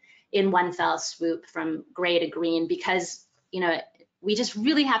affordability in one fell swoop from gray to green, because we just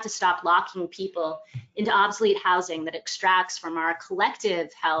really have to stop locking people into obsolete housing that extracts from our collective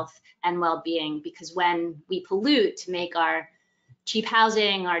health and well-being. Because when we pollute to make our cheap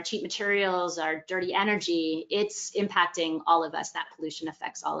housing, our cheap materials, our dirty energy, it's impacting all of us. That pollution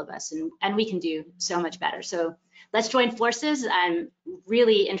affects all of us, and we can do so much better. So let's join forces. I'm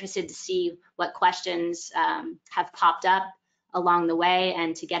really interested to see what questions have popped up along the way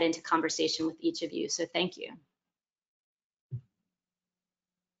and to get into conversation with each of you. So thank you.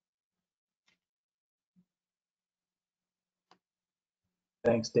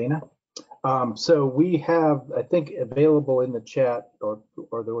 Thanks, Dana. So we have, I think, available in the chat, or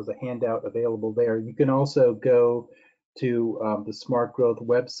there was a handout available there. You can also go to the Smart Growth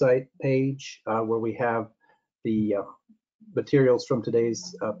website page where we have the materials from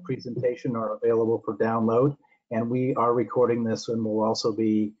today's presentation are available for download. And we are recording this, and we'll also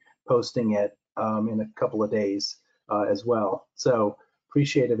be posting it in a couple of days as well. So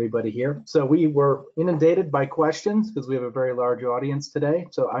appreciate everybody here. So we were inundated by questions because we have a very large audience today.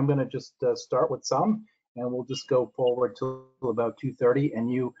 So I'm going to just start with some, and we'll just go forward till about 2:30. And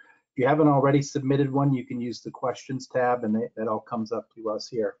if you haven't already submitted one, you can use the questions tab, and that all comes up to us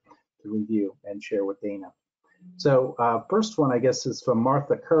here to review and share with Dana. So first one, I guess, is from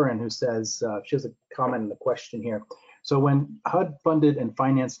Martha Curran, who says, she has a comment and a question here. So when HUD funded and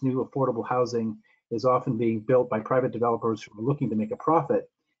financed new affordable housing is often being built by private developers who are looking to make a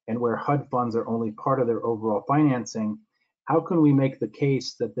profit, and where HUD funds are only part of their overall financing, how can we make the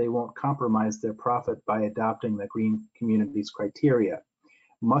case that they won't compromise their profit by adopting the green communities criteria?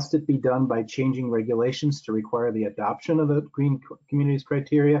 Must it be done by changing regulations to require the adoption of the green communities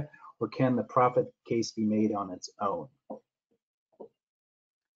criteria, or can the profit case be made on its own?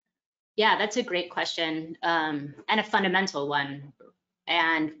 Yeah, that's a great question, and a fundamental one.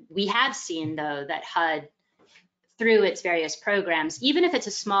 And we have seen, though, that HUD, through its various programs, even if it's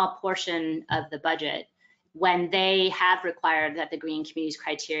a small portion of the budget, when they have required that the green communities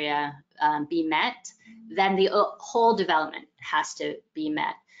criteria be met, then the whole development has to be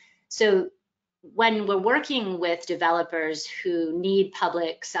met. So when we're working with developers who need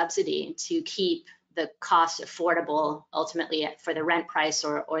public subsidy to keep the cost affordable, ultimately for the rent price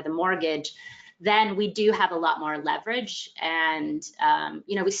or the mortgage, then we do have a lot more leverage. And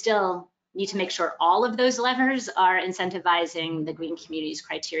we still need to make sure all of those levers are incentivizing the green communities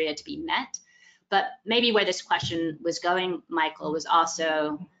criteria to be met. But maybe where this question was going, Michael, was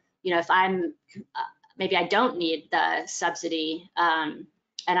also, if maybe I don't need the subsidy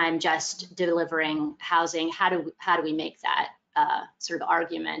and I'm just delivering housing, how do we make that sort of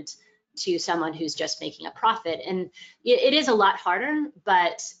argument to someone who's just making a profit? And it is a lot harder,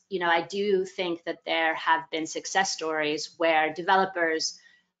 but I do think that there have been success stories where developers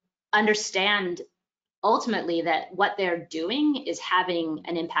understand ultimately that what they're doing is having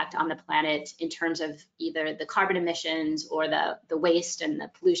an impact on the planet in terms of either the carbon emissions or the waste and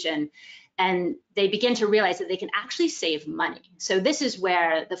the pollution. And they begin to realize that they can actually save money. So this is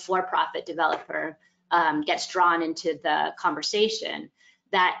where the for-profit developer gets drawn into the conversation,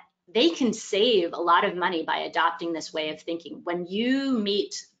 that they can save a lot of money by adopting this way of thinking. When you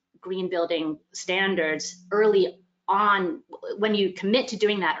meet green building standards early on, when you commit to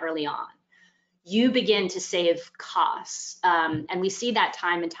doing that early on, you begin to save costs. And we see that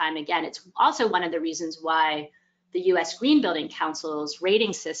time and time again. It's also one of the reasons why the US Green Building Council's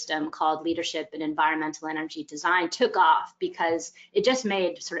rating system called Leadership in Environmental Energy Design took off, because it just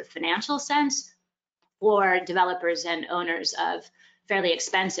made sort of financial sense for developers and owners of fairly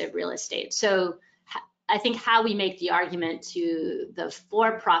expensive real estate. So I think how we make the argument to the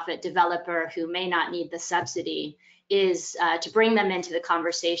for-profit developer who may not need the subsidy is to bring them into the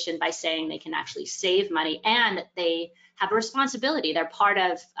conversation by saying they can actually save money and they have a responsibility. They're part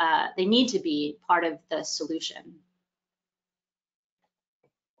of, they need to be part of the solution.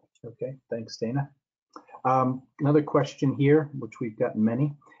 Okay, thanks, Dana. Another question here, which we've gotten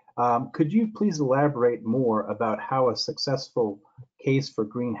many. Could you please elaborate more about how a successful case for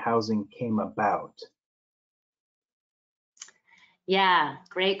green housing came about? Yeah,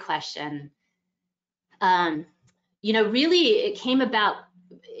 great question. Really it came about,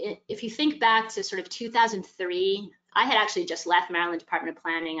 if you think back to sort of 2003, I had actually just left Maryland Department of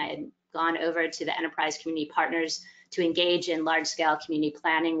Planning. I had gone over to the enterprise community partners to engage in large-scale community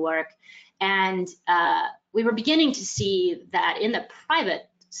planning work. And we were beginning to see that in the private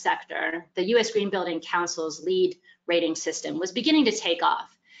sector, the U.S. Green Building Council's LEED rating system was beginning to take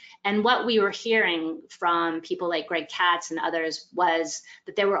off. And what we were hearing from people like Greg Katz and others was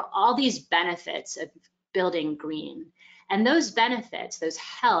that there were all these benefits of building green. And those benefits, those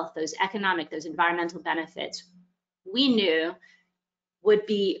health, those economic, those environmental benefits, we knew would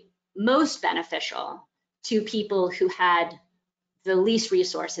be most beneficial to people who had the least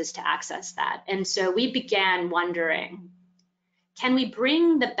resources to access that. And so we began wondering, can we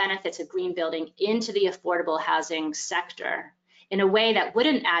bring the benefits of green building into the affordable housing sector in a way that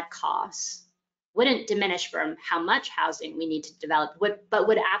wouldn't add costs, wouldn't diminish from how much housing we need to develop, but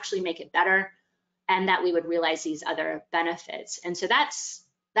would actually make it better, and that we would realize these other benefits. And so that's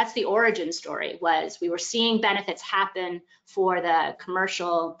the origin story. Was we were seeing benefits happen for the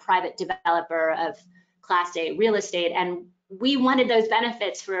commercial private developer of Class A real estate, and we wanted those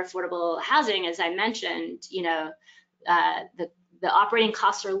benefits for affordable housing. As I mentioned, you know, the operating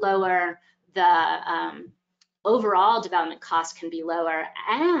costs are lower, the overall development costs can be lower,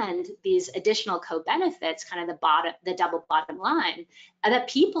 and these additional co-benefits, kind of the double bottom line, that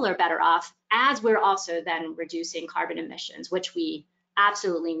people are better off, as we're also then reducing carbon emissions, which we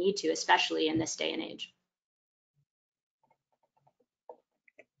absolutely need to, especially in this day and age.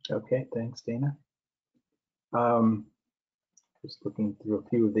 Okay, thanks, Dana. Just looking through a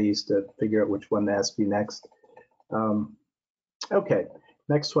few of these to figure out which one to ask you next. Okay,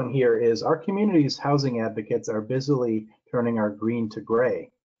 next one here is, our community's housing advocates are busily turning our green to gray.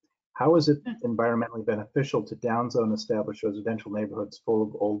 How is it environmentally beneficial to downzone established residential neighborhoods full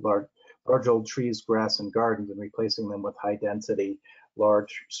of large old trees, grass, and gardens, and replacing them with high density,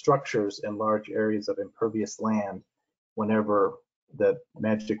 large structures and large areas of impervious land whenever the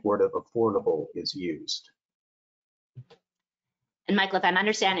magic word of affordable is used? And Michael, if I'm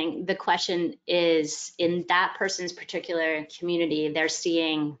understanding, the question is, in that person's particular community, they're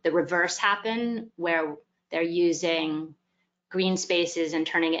seeing the reverse happen, where they're using green spaces and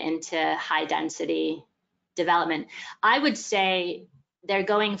turning it into high density development. I would say they're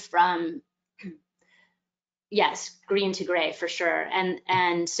going from, yes, green to gray for sure.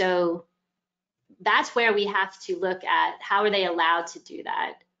 And so that's where we have to look at, how are they allowed to do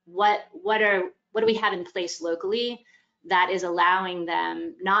that? What do we have in place locally that is allowing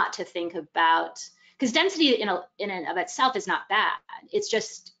them not to think about, because density in and of itself is not bad. It's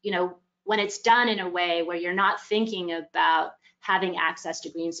just, you know, when it's done in a way where you're not thinking about having access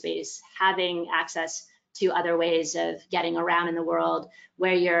to green space, having access to other ways of getting around in the world,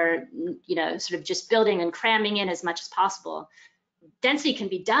 where you're, you know, sort of just building and cramming in as much as possible. Density can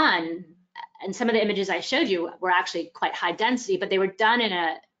be done, and some of the images I showed you were actually quite high density, but they were done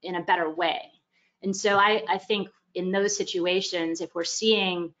in a better way. And so I think in those situations, if we're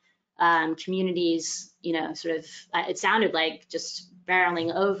seeing communities, you know, sort of, it sounded like just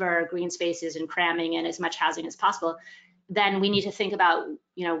barreling over green spaces and cramming in as much housing as possible, then we need to think about,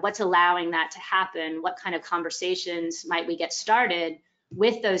 you know, what's allowing that to happen? What kind of conversations might we get started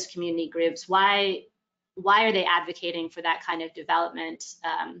with those community groups? Why are they advocating for that kind of development?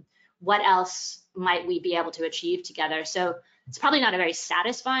 What else might we be able to achieve together? So it's probably not a very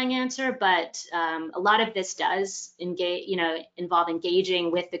satisfying answer, but a lot of this does engage, you know, involve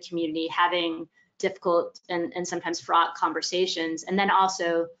engaging with the community, having difficult and sometimes fraught conversations, and then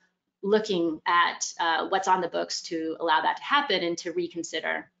also looking at what's on the books to allow that to happen and to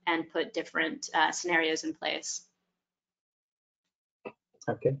reconsider and put different scenarios in place.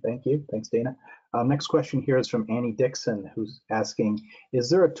 Okay, thank you. Thanks, Dana. Next question here is from Annie Dixon, who's asking, is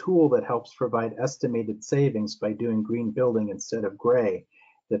there a tool that helps provide estimated savings by doing green building instead of gray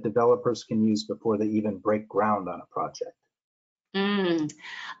that developers can use before they even break ground on a project?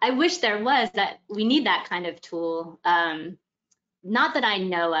 I wish there was. That we need that kind of tool. Not that I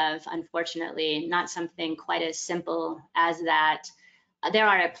know of, unfortunately, not something quite as simple as that. There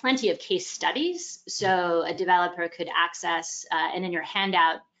are plenty of case studies, so a developer could access, and in your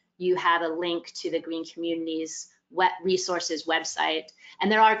handout, you have a link to the Green Communities Resources website,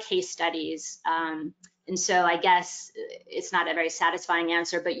 and there are case studies. And so I guess it's not a very satisfying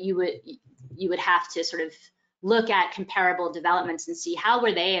answer, but you would have to sort of look at comparable developments and see how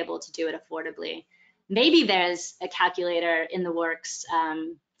were they able to do it affordably. Maybe there's a calculator in the works,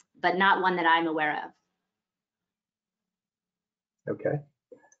 but not one that I'm aware of. Okay.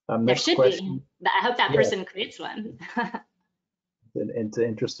 There should be. I hope that person creates one. It's an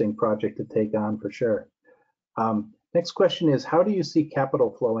interesting project to take on for sure. Next question is, how do you see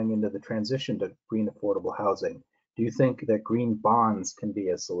capital flowing into the transition to green affordable housing? Do you think that green bonds can be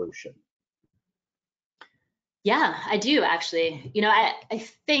a solution? Yeah, I do actually. I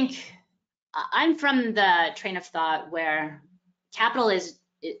think I'm from the train of thought where capital is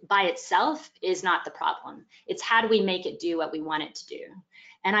by itself is not the problem. It's how do we make it do what we want it to do?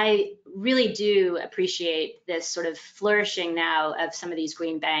 And I really do appreciate this sort of flourishing now of some of these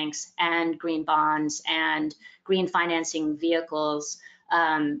green banks and green bonds and green financing vehicles.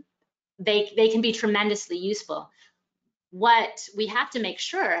 They can be tremendously useful. What we have to make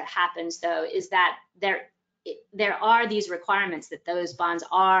sure happens, though, is that there are these requirements that those bonds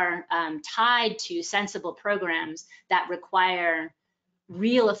are tied to sensible programs that require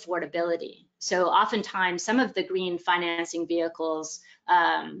real affordability. So oftentimes some of the green financing vehicles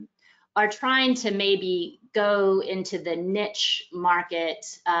are trying to maybe go into the niche market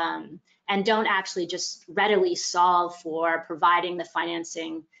and don't actually just readily solve for providing the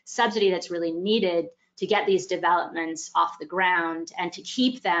financing subsidy that's really needed to get these developments off the ground and to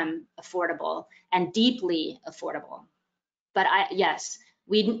keep them affordable and deeply affordable. But yes,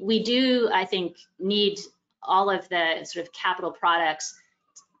 we do, I think, need all of the sort of capital products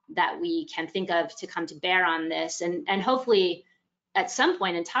that we can think of to come to bear on this. And hopefully at some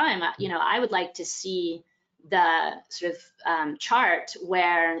point in time, I would like to see the sort of chart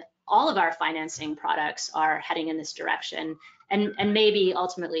where all of our financing products are heading in this direction. And maybe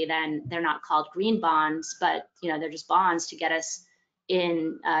ultimately then they're not called green bonds, but they're just bonds to get us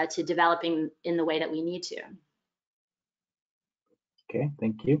in to developing in the way that we need to. Okay,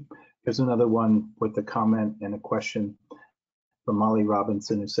 thank you. Here's another one with a comment and a question from Molly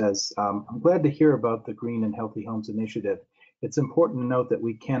Robinson, who says, I'm glad to hear about the Green and Healthy Homes Initiative. It's important to note that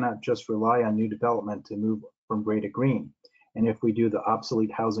we cannot just rely on new development to move from gray to green. And if we do, the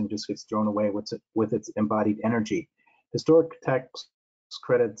obsolete housing just gets thrown away with its embodied energy. Historic tax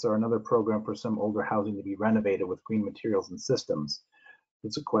credits are another program for some older housing to be renovated with green materials and systems.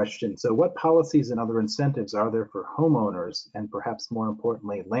 It's a question. So what policies and other incentives are there for homeowners, and perhaps more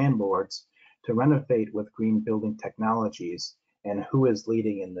importantly, landlords, to renovate with green building technologies, and who is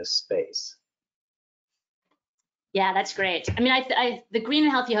leading in this space? Yeah, that's great. I mean, the Green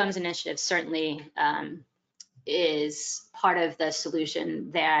and Healthy Homes Initiative certainly is part of the solution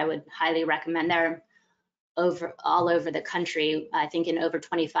there. I would highly recommend. They're all over the country, I think in over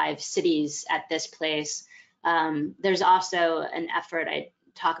 25 cities at this place. There's also an effort I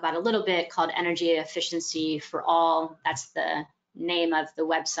talk about a little bit called Energy Efficiency for All. That's the name of the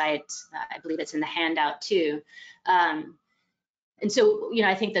website. I believe it's in the handout too. And so,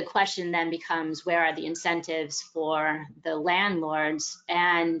 I think the question then becomes, where are the incentives for the landlords?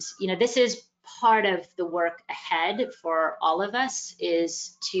 And, this is part of the work ahead for all of us,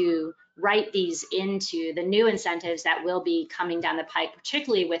 is to write these into the new incentives that will be coming down the pike,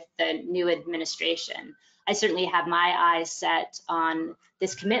 particularly with the new administration. I certainly have my eyes set on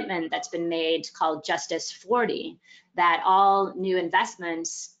this commitment that's been made called Justice 40, that all new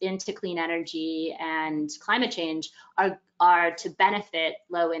investments into clean energy and climate change are to benefit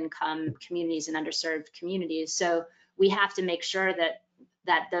low-income communities and underserved communities. So we have to make sure that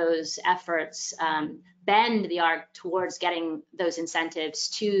those efforts bend the arc towards getting those incentives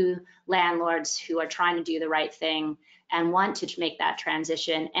to landlords who are trying to do the right thing and want to make that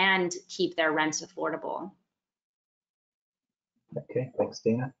transition and keep their rents affordable. Okay, thanks,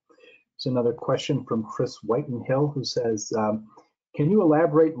 Dana. So another question from Chris Whitenhill, who says, can you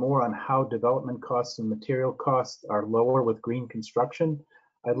elaborate more on how development costs and material costs are lower with green construction?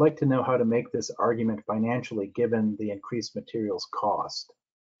 I'd like to know how to make this argument financially given the increased materials cost.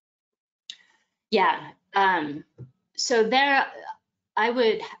 Yeah, so there I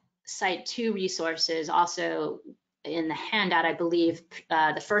would cite two resources also in the handout. I believe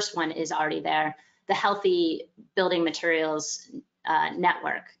the first one is already there, the Healthy Building Materials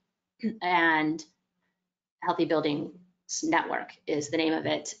Network, and Healthy Buildings Network is the name of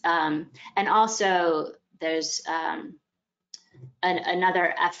it. And also there's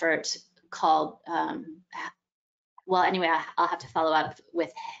another effort called, well, anyway, I'll have to follow up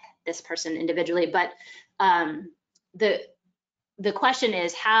with this person individually, but the question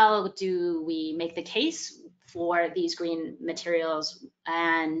is, how do we make the case for these green materials?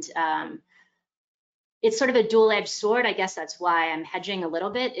 And it's sort of a dual-edged sword. I guess that's why I'm hedging a little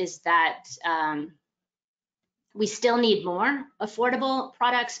bit, is that we still need more affordable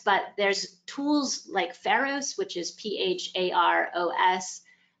products, but there's tools like Pharos, which is PHAROS.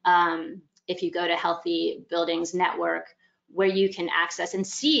 If you go to Healthy Buildings Network, where you can access and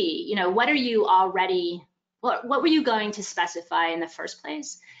see, what are you already, what were you going to specify in the first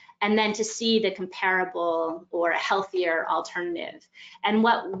place? and then to see the comparable or healthier alternative. And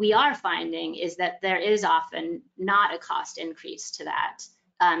what we are finding is that there is often not a cost increase to that.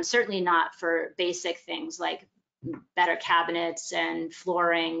 Certainly not for basic things like better cabinets and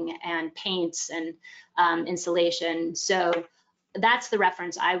flooring and paints and insulation. So that's the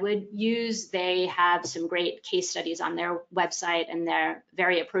reference I would use. They have some great case studies on their website, and they're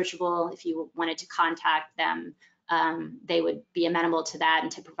very approachable. If you wanted to contact them, they would be amenable to that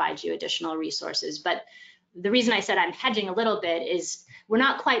and to provide you additional resources. But the reason I said I'm hedging a little bit is we're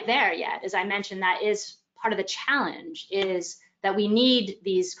not quite there yet. As I mentioned, that is part of the challenge, is that we need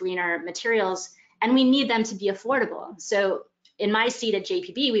these greener materials and we need them to be affordable. So in my seat at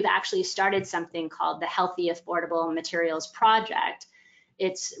JPB, we've actually started something called the Healthy Affordable Materials Project.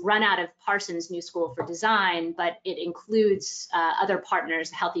 It's run out of Parsons New School for Design, but it includes other partners,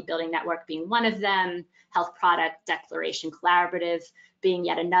 the Healthy Building Network being one of them, Health Product Declaration Collaborative being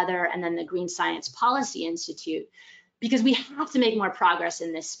yet another, and then the Green Science Policy Institute, because we have to make more progress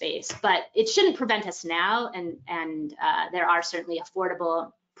in this space. But it shouldn't prevent us now, and there are certainly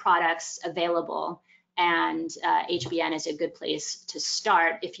affordable products available, and HBN is a good place to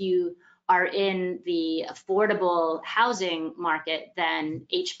start. If you are in the affordable housing market, then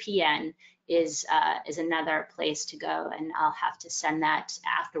HPN is another place to go, and I'll have to send that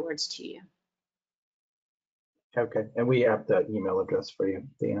afterwards to you. Okay, and we have the email address for you,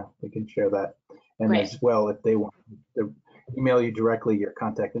 Dana. We can share that. And Great. as well, if they want to email you directly, your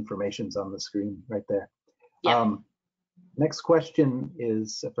contact information's on the screen right there. Yeah. Next question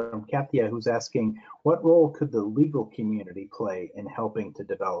is from Katia, who's asking, what role could the legal community play in helping to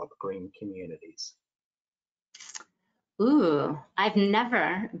develop green communities? Ooh, I've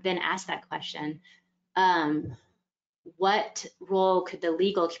never been asked that question. What role could the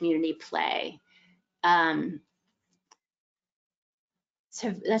legal community play?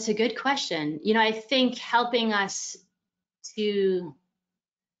 So that's a good question. You know, I think helping us to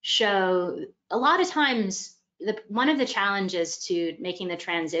show, a lot of times, one of the challenges to making the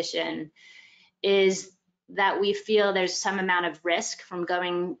transition is that we feel there's some amount of risk from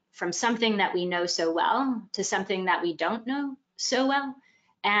going from something that we know so well to something that we don't know so well.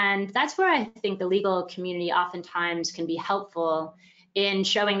 And that's where I think the legal community oftentimes can be helpful in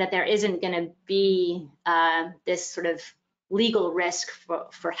showing that there isn't going to be this sort of legal risk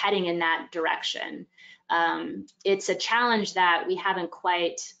for heading in that direction. It's a challenge that we haven't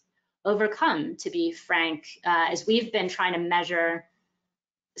quite overcome, to be frank, as we've been trying to measure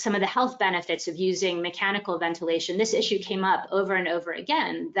some of the health benefits of using mechanical ventilation. This issue came up over and over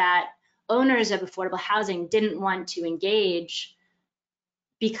again, that owners of affordable housing didn't want to engage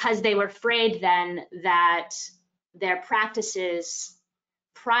because they were afraid then that their practices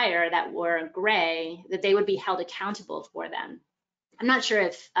prior that were gray, that they would be held accountable for them. I'm not sure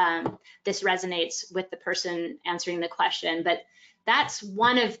if this resonates with the person answering the question, but that's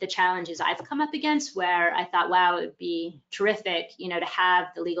one of the challenges I've come up against, where I thought, wow, it would be terrific, you know, to have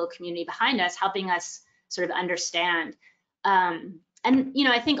the legal community behind us, helping us sort of understand. And, you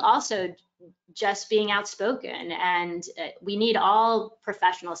know, I think also just being outspoken, and we need all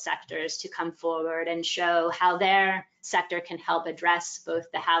professional sectors to come forward and show how their sector can help address both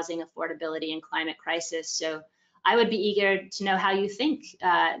the housing affordability and climate crisis. So I would be eager to know how you think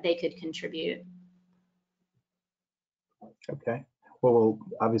they could contribute. Okay. Well,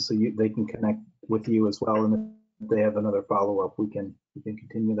 obviously they can connect with you as well, and if they have another follow-up, we can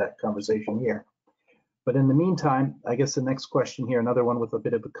continue that conversation here. But in the meantime, I guess the next question here, another one with a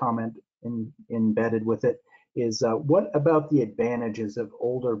bit of a comment embedded with it, is what about the advantages of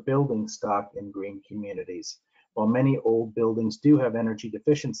older building stock in green communities? While many old buildings do have energy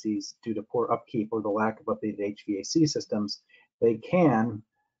deficiencies due to poor upkeep or the lack of updated HVAC systems, they can,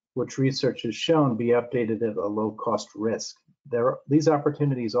 which research has shown, be updated at a low cost risk. These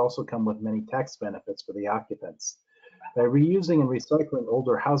opportunities also come with many tax benefits for the occupants. By reusing and recycling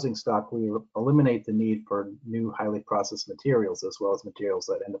older housing stock, we eliminate the need for new highly processed materials, as well as materials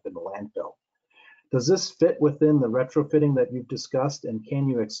that end up in the landfill. Does this fit within the retrofitting that you've discussed, and can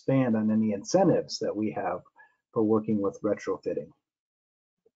you expand on any incentives that we have for working with retrofitting?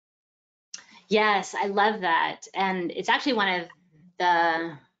 Yes, I love that. And it's actually one of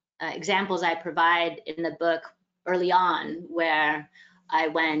the examples I provide in the book early on, where I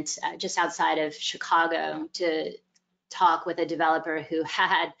went just outside of Chicago to talk with a developer who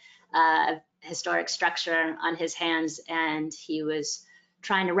had a historic structure on his hands, and he was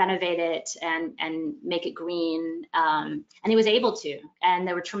trying to renovate it and make it green, and he was able to, and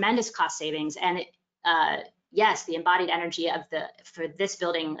there were tremendous cost savings. And yes, the embodied energy of for this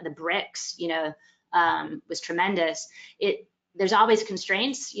building, the bricks, you know, was tremendous. there's always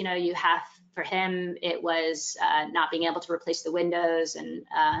constraints. You know, you have, for him, it was not being able to replace the windows and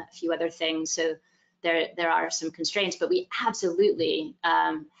a few other things. So there are some constraints, but we absolutely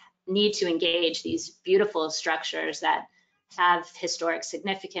need to engage these beautiful structures that have historic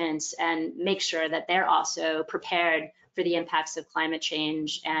significance and make sure that they're also prepared for the impacts of climate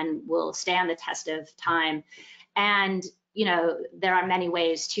change and will stand the test of time. And, you know, there are many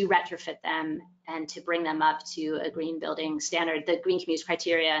ways to retrofit them and to bring them up to a green building standard. The green communities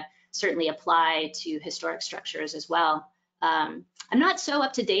criteria certainly apply to historic structures as well. I'm not so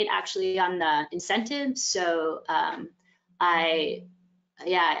up to date actually on the incentives, so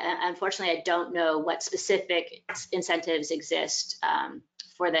unfortunately, I don't know what specific incentives exist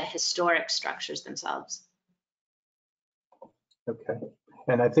for the historic structures themselves. Okay,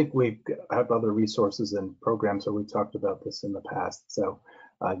 and I think we have other resources and programs where we talked about this in the past, so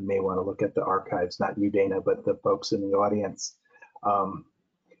you may want to look at the archives, not you, Dana, but the folks in the audience.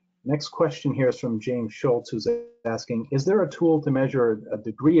 Next question here is from James Schultz, who's asking, is there a tool to measure a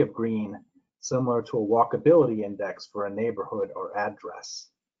degree of green similar to a walkability index for a neighborhood or address?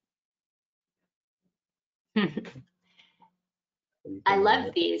 I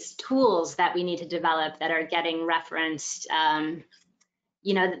love these tools that we need to develop that are getting referenced.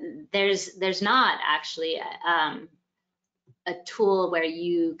 You know, there's not actually a tool where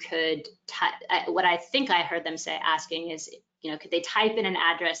you could, what I think I heard them say asking is, you know, could they type in an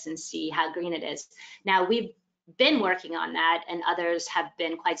address and see how green it is? Now, we've been working on that, and others have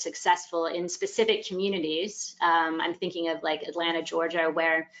been quite successful in specific communities. I'm thinking of like Atlanta, Georgia,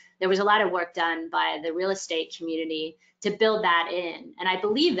 where there was a lot of work done by the real estate community to build that in. And I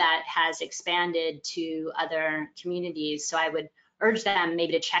believe that has expanded to other communities. So I would urge them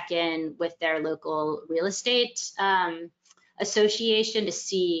maybe to check in with their local real estate association to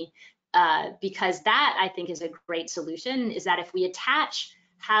see, because that I think is a great solution, is that if we attach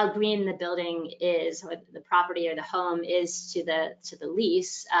how green the building is, or the property or the home is to the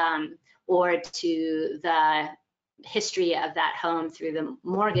lease, or to the history of that home through the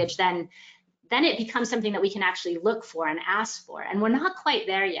mortgage, then it becomes something that we can actually look for and ask for. And we're not quite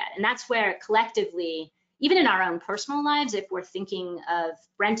there yet. And that's where collectively, even in our own personal lives, if we're thinking of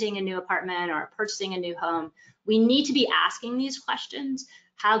renting a new apartment or purchasing a new home, we need to be asking these questions.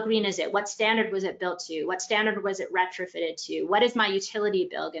 How green is it? What standard was it built to? What standard was it retrofitted to? What is my utility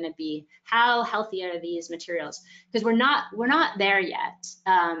bill going to be? How healthy are these materials? Because we're not there yet.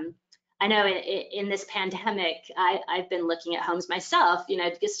 I know in this pandemic, I've been looking at homes myself, you know,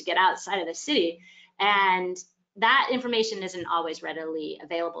 just to get outside of the city, and that information isn't always readily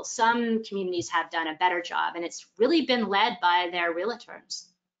available. Some communities have done a better job, and it's really been led by their realtors.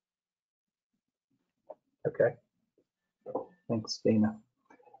 Okay, thanks, Dana.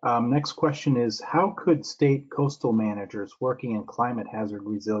 Next question is, how could state coastal managers working in climate hazard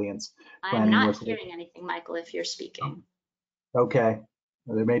resilience planning? I'm not hearing anything, Michael, if you're speaking. Okay,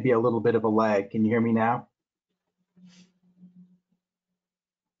 well, there may be a little bit of a lag. Can you hear me now?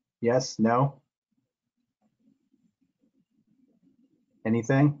 Yes, no?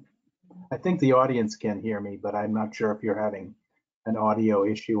 Anything? I think the audience can hear me, but I'm not sure if you're having an audio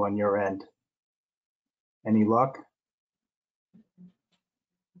issue on your end. Any luck?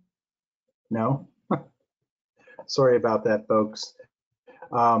 No? Sorry about that, folks.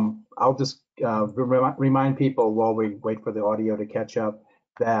 I'll just remind people while we wait for the audio to catch up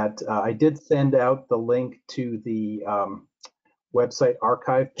that I did send out the link to the website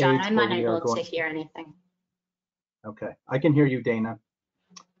archive page. John, I'm unable to hear anything. Okay, I can hear you, Dana.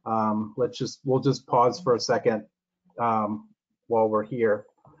 We'll just pause for a second while we're here.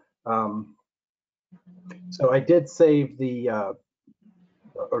 So I did save the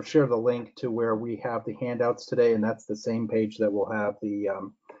or share the link to where we have the handouts today, and that's the same page that will have the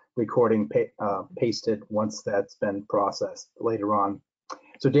recording pasted once that's been processed later on.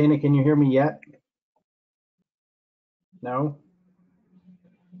 So Dana, can you hear me yet? No?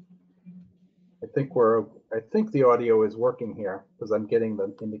 I think the audio is working here because I'm getting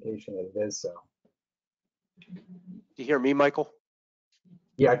the indication that it is so. Do you hear me, Michael?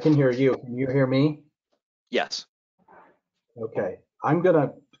 Yeah, I can hear you. Can you hear me? Yes. Okay,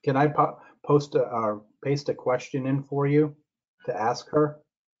 can I paste a question in for you to ask her,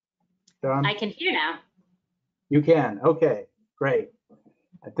 John? I can hear now. You can, okay, great.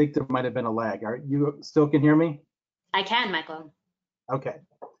 I think there might have been a lag. You still can hear me? I can, Michael. Okay,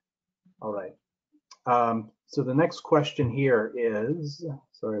 all right. So the next question here is,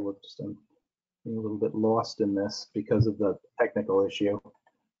 sorry, I'm being a little bit lost in this because of the technical issue.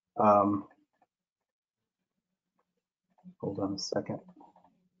 Hold on a second.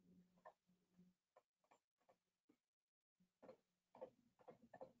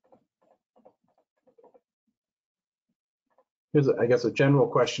 Here's, I guess, a general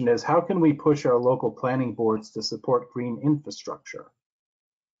question is, how can we push our local planning boards to support green infrastructure?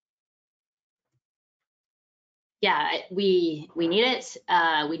 Yeah, we need it.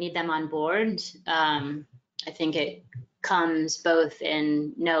 We need them on board. I think it comes both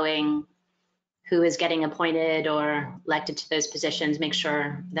in knowing who is getting appointed or elected to those positions, make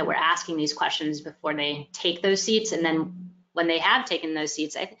sure that we're asking these questions before they take those seats. And then when they have taken those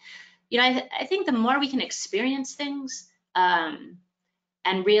seats, I think the more we can experience things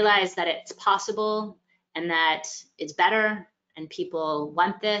and realize that it's possible and that it's better and people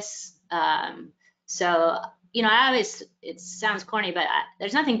want this. So, I always, it sounds corny, but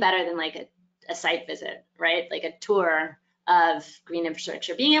there's nothing better than like a site visit, right? Like a tour of green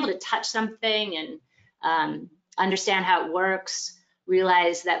infrastructure, being able to touch something and understand how it works,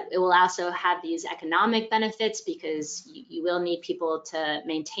 realize that it will also have these economic benefits because you will need people to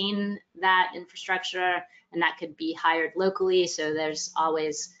maintain that infrastructure, and that could be hired locally. So there's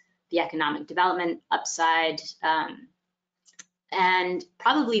always the economic development upside, and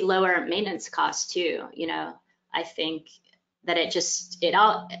probably lower maintenance costs too. I think that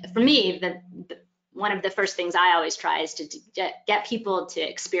for me, one of the first things I always try is to get people to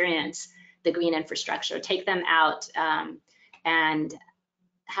experience the green infrastructure, take them out and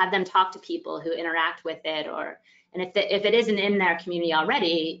have them talk to people who interact with it, and if it isn't in their community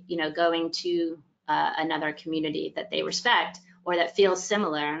already, going to another community that they respect or that feels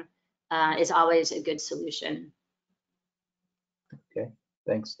similar is always a good solution. Okay,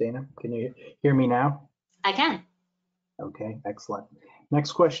 thanks, Dana. Can you hear me now? I can. Okay, excellent.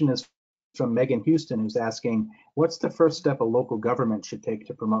 Next question is from Megan Houston, who's asking, what's the first step a local government should take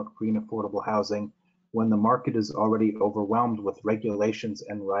to promote green affordable housing when the market is already overwhelmed with regulations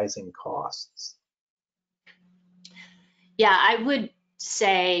and rising costs? Yeah, I would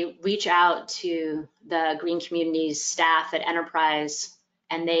say reach out to the Green Communities staff at Enterprise,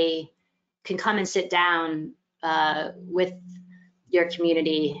 and they can come and sit down with your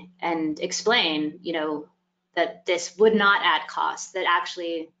community and explain, that this would not add costs, that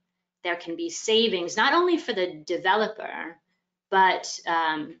actually there can be savings, not only for the developer, but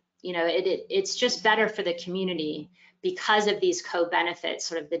it's just better for the community because of these co-benefits,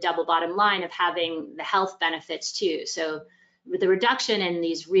 sort of the double bottom line of having the health benefits too. So with the reduction in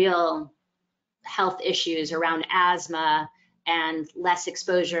these real health issues around asthma and less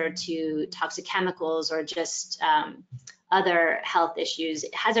exposure to toxic chemicals or just other health issues,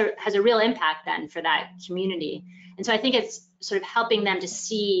 it has a real impact then for that community. And so I think it's sort of helping them to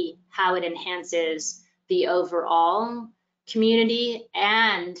see how it enhances the overall community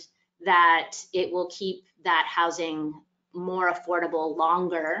and that it will keep that housing more affordable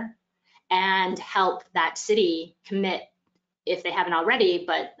longer and help that city commit, if they haven't already,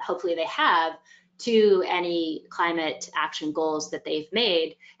 but hopefully they have, to any climate action goals that they've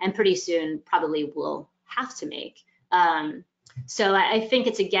made and pretty soon probably will have to make. So I think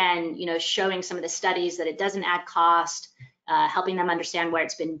it's, again, showing some of the studies that it doesn't add cost, helping them understand where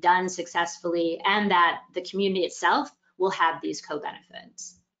it's been done successfully, and that the community itself will have these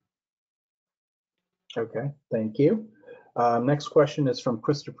co-benefits. Okay, thank you. Next question is from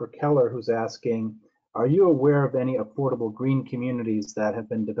Christopher Keller, who's asking, are you aware of any affordable green communities that have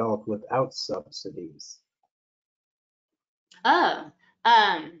been developed without subsidies? Oh,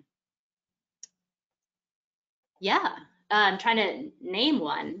 yeah, I'm trying to name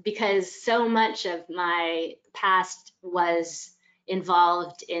one because so much of my past was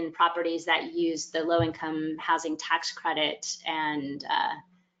involved in properties that use the low-income housing tax credit. And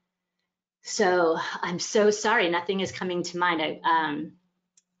so I'm so sorry, nothing is coming to mind.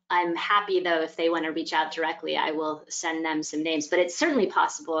 I'm happy though, if they want to reach out directly, I will send them some names, but it's certainly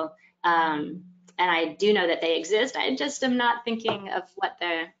possible. And I do know that they exist. I just am not thinking of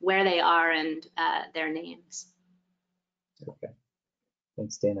where they are and their names. Okay,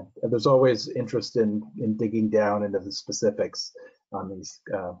 thanks, Dana. There's always interest in digging down into the specifics on these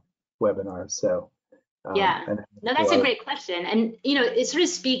webinars. So yeah, no, that's a great question. And, it sort of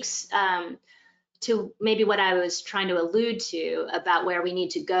speaks to maybe what I was trying to allude to about where we need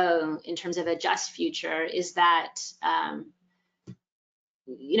to go in terms of a just future is that,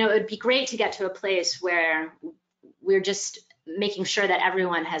 it would be great to get to a place where we're just making sure that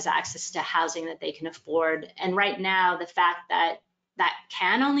everyone has access to housing that they can afford. And right now, the fact that that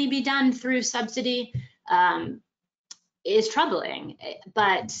can only be done through subsidy is troubling.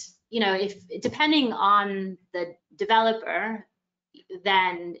 But, if depending on the developer,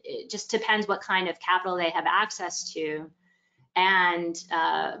 then it just depends what kind of capital they have access to and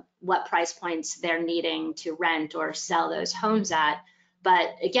what price points they're needing to rent or sell those homes at.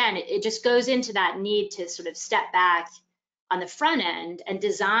 But again, it just goes into that need to sort of step back, on the front end and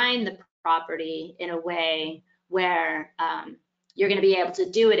design the property in a way where you're going to be able to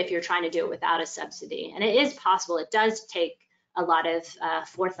do it if you're trying to do it without a subsidy. And it is possible. It does take a lot of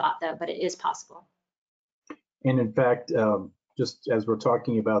forethought, though, but it is possible. And in fact, just as we're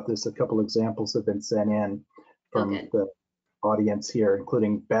talking about this, a couple examples have been sent in from the audience here,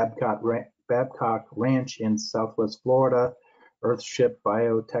 including Babcock Ranch in Southwest Florida, Earthship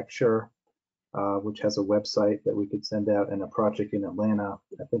Biotecture, which has a website that we could send out, and a project in Atlanta,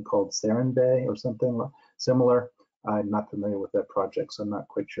 I think called Serenbe or something similar. I'm not familiar with that project, so I'm not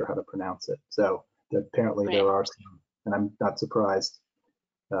quite sure how to pronounce it. So apparently there are some, and I'm not surprised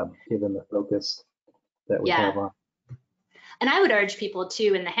given the focus that we have on. And I would urge people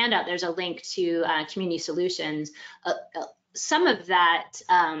too, in the handout, there's a link to community solutions. Some of that,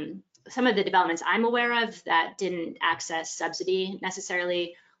 some of the developments I'm aware of that didn't access subsidy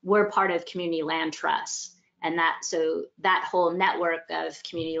necessarily were part of community land trusts. And so that whole network of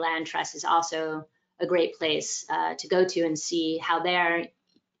community land trusts is also a great place to go to and see how they're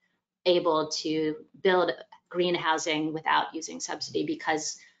able to build green housing without using subsidy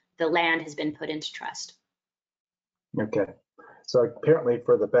because the land has been put into trust. Okay, so apparently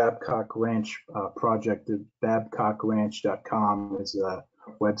for the Babcock Ranch project, the babcockranch.com is a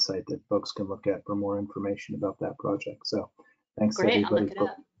website that folks can look at for more information about that project. So thanks Great, everybody. I'll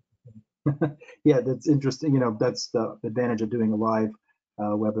look it up. Yeah, that's interesting. You know, that's the advantage of doing a live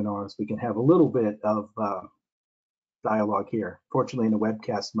webinars. We can have a little bit of dialogue here. Fortunately, in the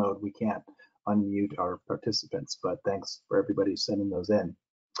webcast mode, we can't unmute our participants, but thanks for everybody sending those in.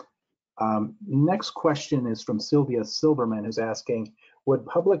 Next question is from Sylvia Silverman, who's asking, would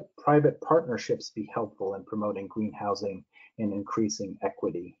public-private partnerships be helpful in promoting green housing and increasing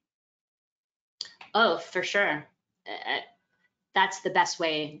equity? Oh, for sure. That's the best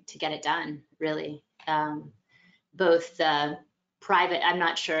way to get it done, really. Both the private, I'm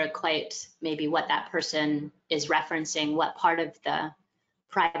not sure quite maybe what that person is referencing, what part of the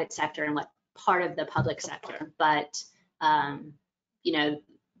private sector and what part of the public sector, but you know,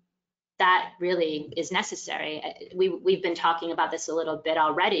 that really is necessary. We've been talking about this a little bit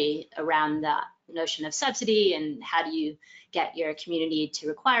already around the notion of subsidy and how do you get your community to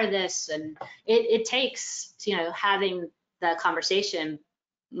require this, and it takes, you know, having the conversation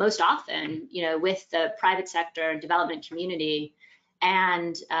most often, you know, with the private sector development community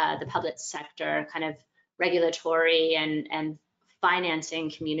and the public sector kind of regulatory and financing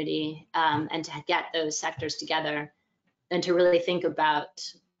community, and to get those sectors together and to really think about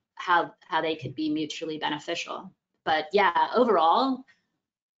how they could be mutually beneficial. But yeah, overall,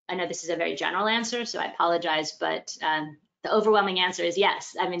 I know this is a very general answer, so I apologize, but the overwhelming answer is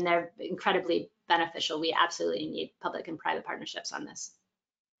yes. I mean, they're incredibly beneficial. We absolutely need public and private partnerships on this.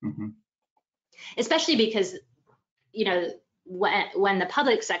 Mm-hmm. Especially because, you know, when the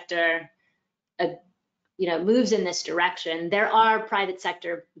public sector, you know, moves in this direction, there are private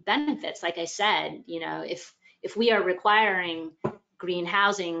sector benefits. Like I said, you know, if we are requiring green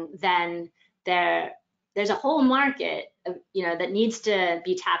housing, then there's a whole market, you know, that needs to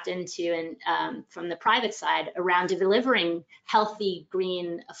be tapped into, and from the private side around delivering healthy,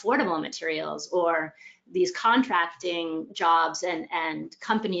 green, affordable materials, or these contracting jobs and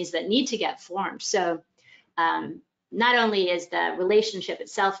companies that need to get formed. So not only is the relationship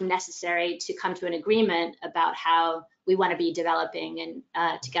itself necessary to come to an agreement about how we want to be developing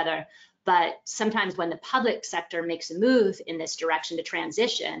and together, but sometimes when the public sector makes a move in this direction to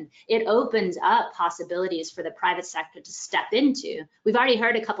transition, it opens up possibilities for the private sector to step into. We've already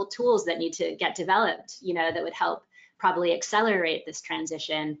heard a couple tools that need to get developed, you know, that would help probably accelerate this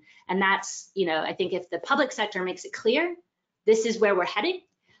transition. And that's, you know, I think if the public sector makes it clear, this is where we're heading,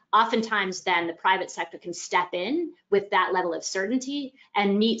 oftentimes then the private sector can step in with that level of certainty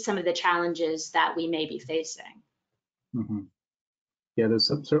and meet some of the challenges that we may be facing. Mm-hmm. Yeah,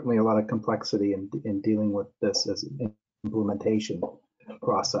 there's certainly a lot of complexity in dealing with this as an implementation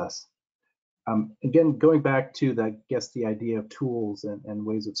process. Again, going back to the idea of tools and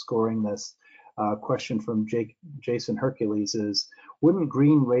ways of scoring this, question from Jason Hercules is, wouldn't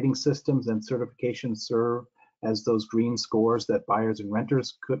green rating systems and certifications serve as those green scores that buyers and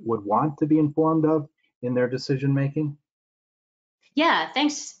renters would want to be informed of in their decision making? Yeah,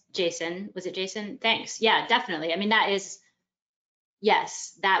 thanks, Jason. Was it Jason? Thanks. Yeah, definitely. I mean, that is,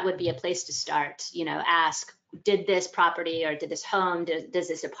 yes, that would be a place to start. You know, ask, did this property or did this home, does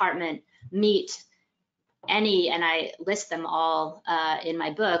this apartment meet any, and I list them all in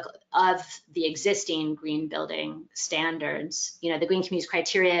my book, of the existing green building standards. You know, the Green Communities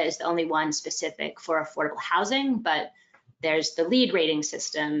criteria is the only one specific for affordable housing, but there's the LEED rating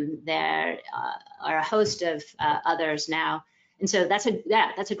system. There are a host of others now. And so that's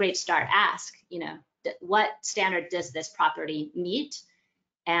a great start. Ask, what standard does this property meet?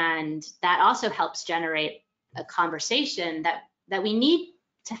 And that also helps generate a conversation that we need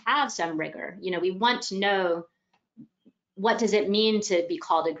to have some rigor. We want to know, what does it mean to be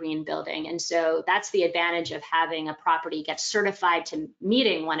called a green building? And so that's the advantage of having a property get certified to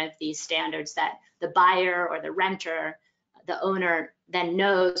meeting one of these standards, that the buyer or the renter, the owner, then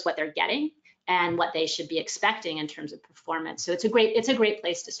knows what they're getting and what they should be expecting in terms of performance. So it's a great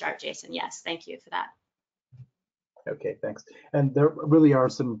place to start, Jason. Yes, thank you for that. Okay, thanks. And there really are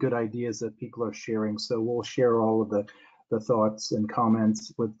some good ideas that people are sharing. So we'll share all of the thoughts and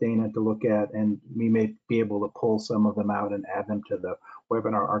comments with Dana to look at, and we may be able to pull some of them out and add them to the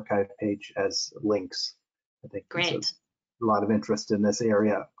webinar archive page as links. I think there's a lot of interest in this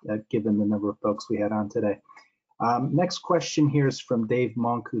area, given the number of folks we had on today. Next question here is from Dave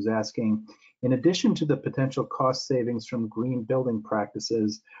Monk, who's asking, in addition to the potential cost savings from green building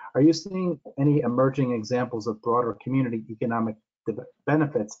practices, are you seeing any emerging examples of broader community economic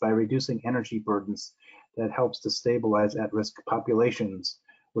benefits by reducing energy burdens that helps to stabilize at-risk populations,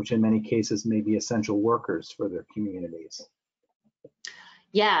 which in many cases may be essential workers for their communities?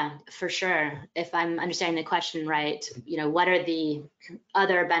 Yeah, for sure. If I'm understanding the question right, what are the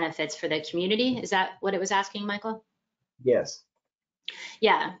other benefits for the community? Is that what it was asking, Michael? Yes.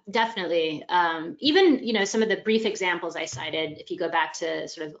 Yeah, definitely. Even, some of the brief examples I cited, if you go back to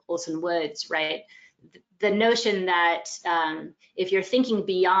sort of Olson Woods, right? The notion that if you're thinking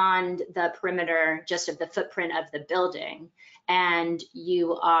beyond the perimeter just of the footprint of the building, and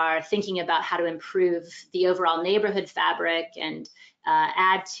you are thinking about how to improve the overall neighborhood fabric and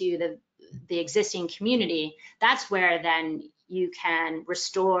add to the existing community, that's where then you can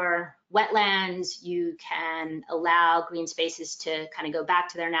restore wetlands, you can allow green spaces to kind of go back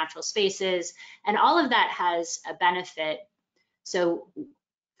to their natural spaces, and all of that has a benefit. So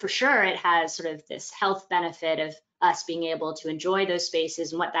for sure, it has sort of this health benefit of us being able to enjoy those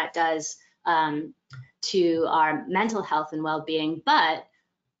spaces and what that does to our mental health and well-being. But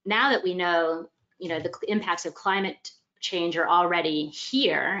now that we know, the impacts of climate change are already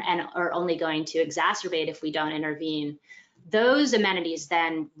here and are only going to exacerbate if we don't intervene, those amenities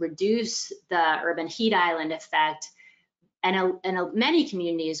then reduce the urban heat island effect. And in many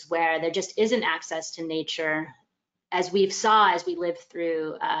communities where there just isn't access to nature, as we lived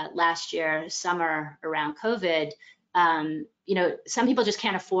through last year, summer around COVID, some people just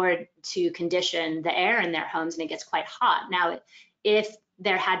can't afford to condition the air in their homes, and it gets quite hot. Now, if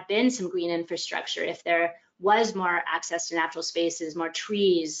there had been some green infrastructure, if there was more access to natural spaces, more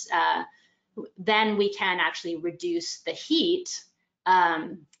trees, then we can actually reduce the heat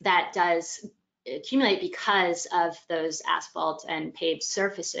that does accumulate because of those asphalt and paved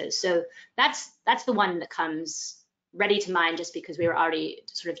surfaces. So that's the one that comes ready to mind, just because we were already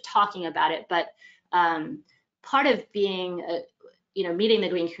sort of talking about it. But part of being, meeting the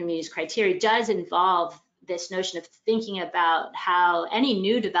green communities criteria does involve this notion of thinking about how any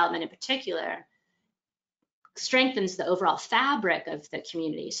new development in particular strengthens the overall fabric of the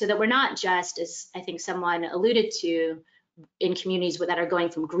community, so that we're not just, as I think someone alluded to, in communities that are going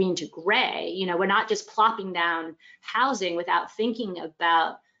from green to gray, we're not just plopping down housing without thinking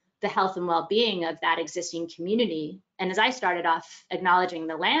about the health and well-being of that existing community. And as I started off acknowledging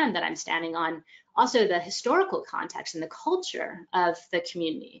the land that I'm standing on, also the historical context and the culture of the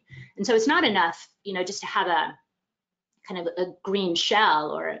community. And so it's not enough, just to have a kind of a green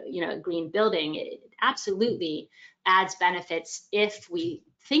shell or, a green building. It absolutely adds benefits if we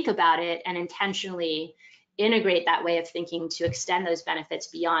think about it and intentionally integrate that way of thinking to extend those benefits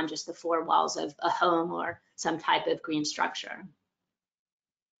beyond just the four walls of a home or some type of green structure.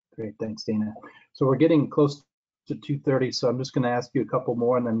 Great, thanks, Dana. So we're getting close to 2:30, so I'm just going to ask you a couple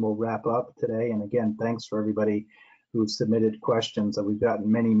more and then we'll wrap up today. And again, thanks for everybody who submitted questions. We've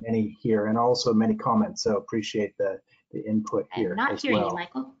gotten many here, and also many comments, so appreciate the input here. I'm not as hearing well. you,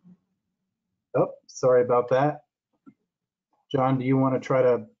 Michael. Oh, sorry about that. John, do you want to try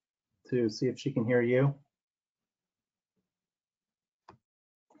to see if she can hear you?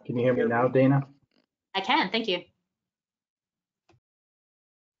 Can you hear me now, Dana? I can, thank you.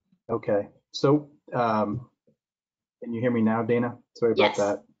 Okay, so can you hear me now, Dana? Sorry about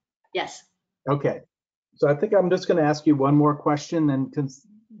that. Yes. Okay, so I think I'm just going to ask you one more question, and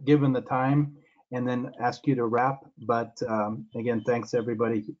given the time, and then ask you to wrap. But again, thanks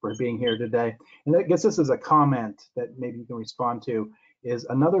everybody for being here today. And I guess this is a comment that maybe you can respond to. Is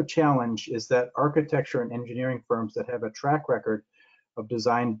another challenge is that architecture and engineering firms that have a track record of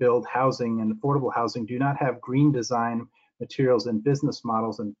design, build housing and affordable housing do not have green design materials and business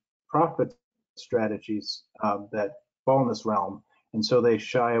models and profit strategies that fall in this realm. And so they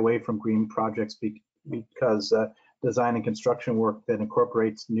shy away from green projects because design and construction work that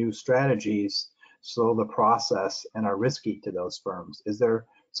incorporates new strategies slow the process and are risky to those firms. Is there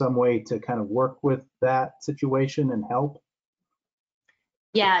some way to kind of work with that situation and help?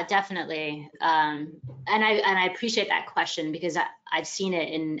 Yeah, definitely. And I appreciate that question because I've seen it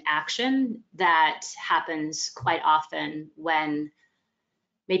in action that happens quite often when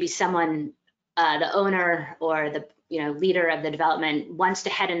maybe someone, the owner or the leader of the development wants to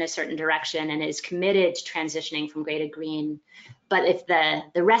head in a certain direction and is committed to transitioning from gray to green. But if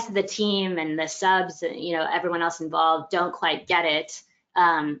the rest of the team and the subs, everyone else involved don't quite get it,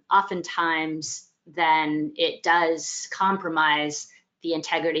 oftentimes then it does compromise the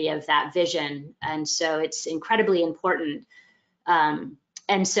integrity of that vision. And so it's incredibly important. And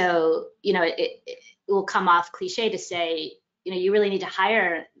so, it will come off cliche to say, you really need to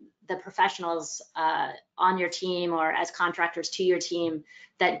hire the professionals on your team or as contractors to your team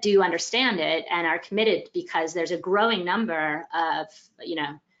that do understand it and are committed, because there's a growing number of,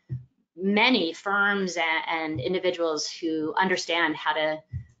 many firms and individuals who understand how to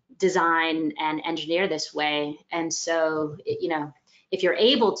design and engineer this way. And so, if you're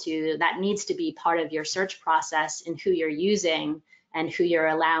able to, that needs to be part of your search process in who you're using and who you're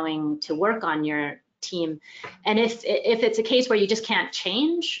allowing to work on your team. And if it's a case where you just can't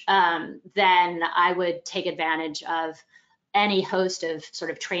change, then I would take advantage of any host of sort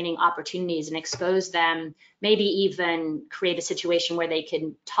of training opportunities and expose them, maybe even create a situation where they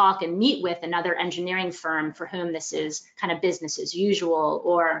can talk and meet with another engineering firm for whom this is kind of business as usual,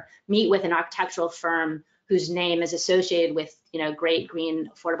 or meet with an architectural firm whose name is associated with great green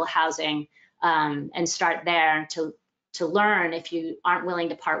affordable housing, and start there to learn if you aren't willing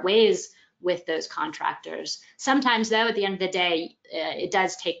to part ways with those contractors. Sometimes though, at the end of the day, it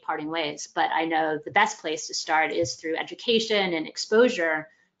does take parting ways, but I know the best place to start is through education and exposure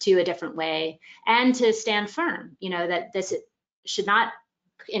to a different way, and to stand firm, that this should not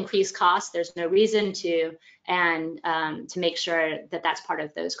increase costs, there's no reason to, and to make sure that that's part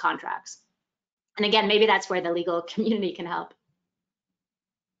of those contracts. And again, maybe that's where the legal community can help.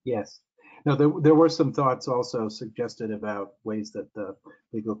 Yes. No, there were some thoughts also suggested about ways that the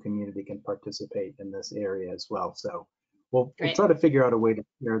legal community can participate in this area as well. So we'll try to figure out a way to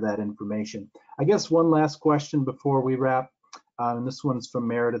share that information. I guess one last question before we wrap, and this one's from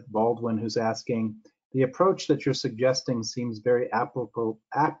Meredith Baldwin, who's asking, the approach that you're suggesting seems very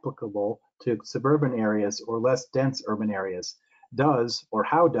applicable to suburban areas or less dense urban areas. Does, or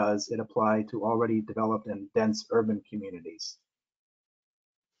how does it apply to already developed and dense urban communities?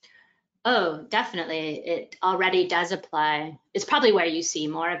 Oh, definitely. It already does apply. It's probably where you see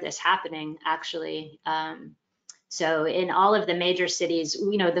more of this happening, actually. So in all of the major cities,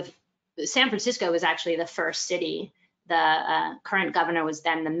 San Francisco was actually the first city. The current governor was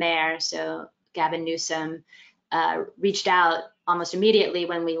then the mayor, so Gavin Newsom reached out almost immediately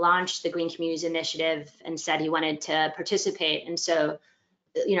when we launched the Green Communities Initiative and said he wanted to participate. And so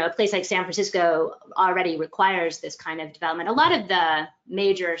a place like San Francisco already requires this kind of development. A lot of the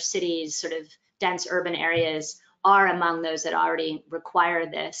major cities, sort of dense urban areas, are among those that already require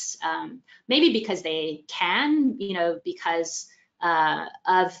this, maybe because they can, because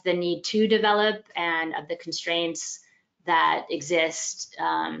of the need to develop and of the constraints that exist.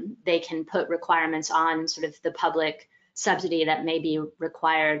 They can put requirements on sort of the public subsidy that may be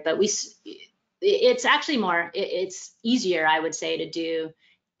required, but it's actually it's easier, I would say, to do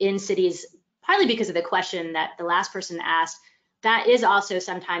in cities, partly because of the question that the last person asked. That is also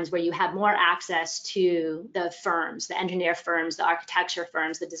sometimes where you have more access to the firms, the engineer firms, the architecture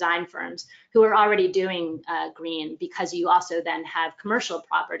firms, the design firms, who are already doing green, because you also then have commercial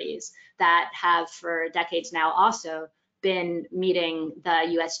properties that have for decades now also been meeting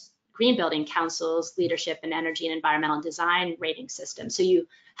the US Green Building Council's leadership in energy and environmental design rating system. So you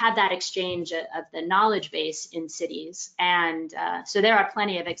have that exchange of the knowledge base in cities. And so there are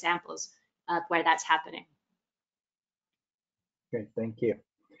plenty of examples of where that's happening. Great, thank you.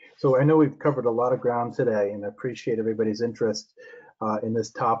 So I know we've covered a lot of ground today, and I appreciate everybody's interest in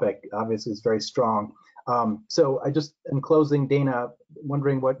this topic. Obviously, it's very strong. So I just, in closing, Dana,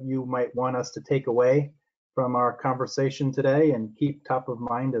 wondering what you might want us to take away from our conversation today and keep top of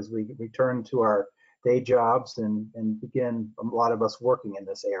mind as we return to our day jobs and begin, a lot of us, working in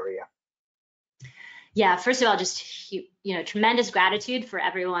this area. Yeah, first of all, just tremendous gratitude for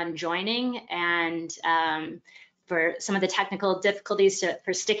everyone joining, and for some of the technical difficulties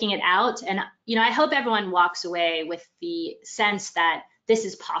for sticking it out. And I hope everyone walks away with the sense that this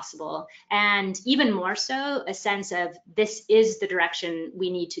is possible. And even more so, a sense of this is the direction we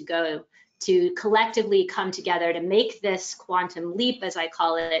need to go to collectively come together to make this quantum leap, as I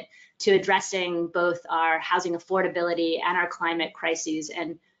call it, to addressing both our housing affordability and our climate crises.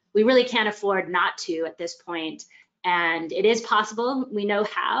 And we really can't afford not to at this point. And it is possible, we know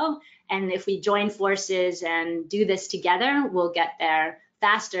how, and if we join forces and do this together, we'll get there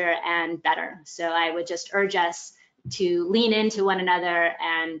faster and better. So I would just urge us to lean into one another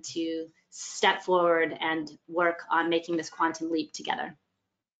and to step forward and work on making this quantum leap together.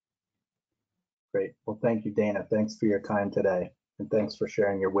 Great. Well, thank you, Dana. Thanks for your time today, and thanks for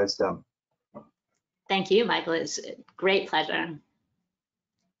sharing your wisdom. Thank you, Michael. It's a great pleasure.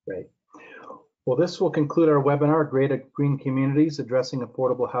 Great. Well, this will conclude our webinar, Great Green Communities Addressing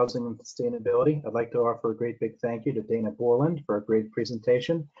Affordable Housing and Sustainability. I'd like to offer a great big thank you to Dana Bourland for a great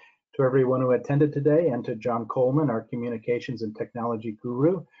presentation, to everyone who attended today, and to John Coleman, our communications and technology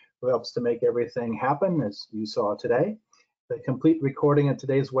guru, who helps to make everything happen, as you saw today. The complete recording of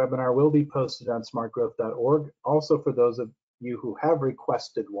today's webinar will be posted on smartgrowth.org. Also, for those of you who have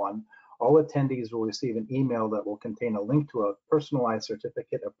requested one, all attendees will receive an email that will contain a link to a personalized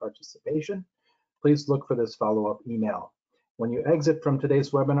certificate of participation. Please look for this follow-up email. When you exit from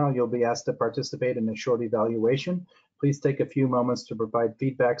today's webinar, you'll be asked to participate in a short evaluation. Please take a few moments to provide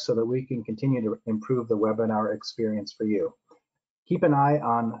feedback so that we can continue to improve the webinar experience for you. Keep an eye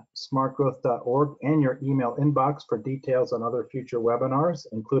on smartgrowth.org and your email inbox for details on other future webinars,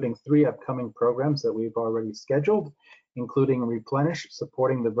 including 3 upcoming programs that we've already scheduled, including Replenish,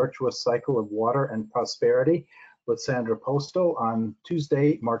 Supporting the Virtuous Cycle of Water and Prosperity with Sandra Postal on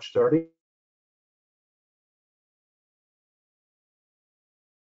Tuesday, March 30th.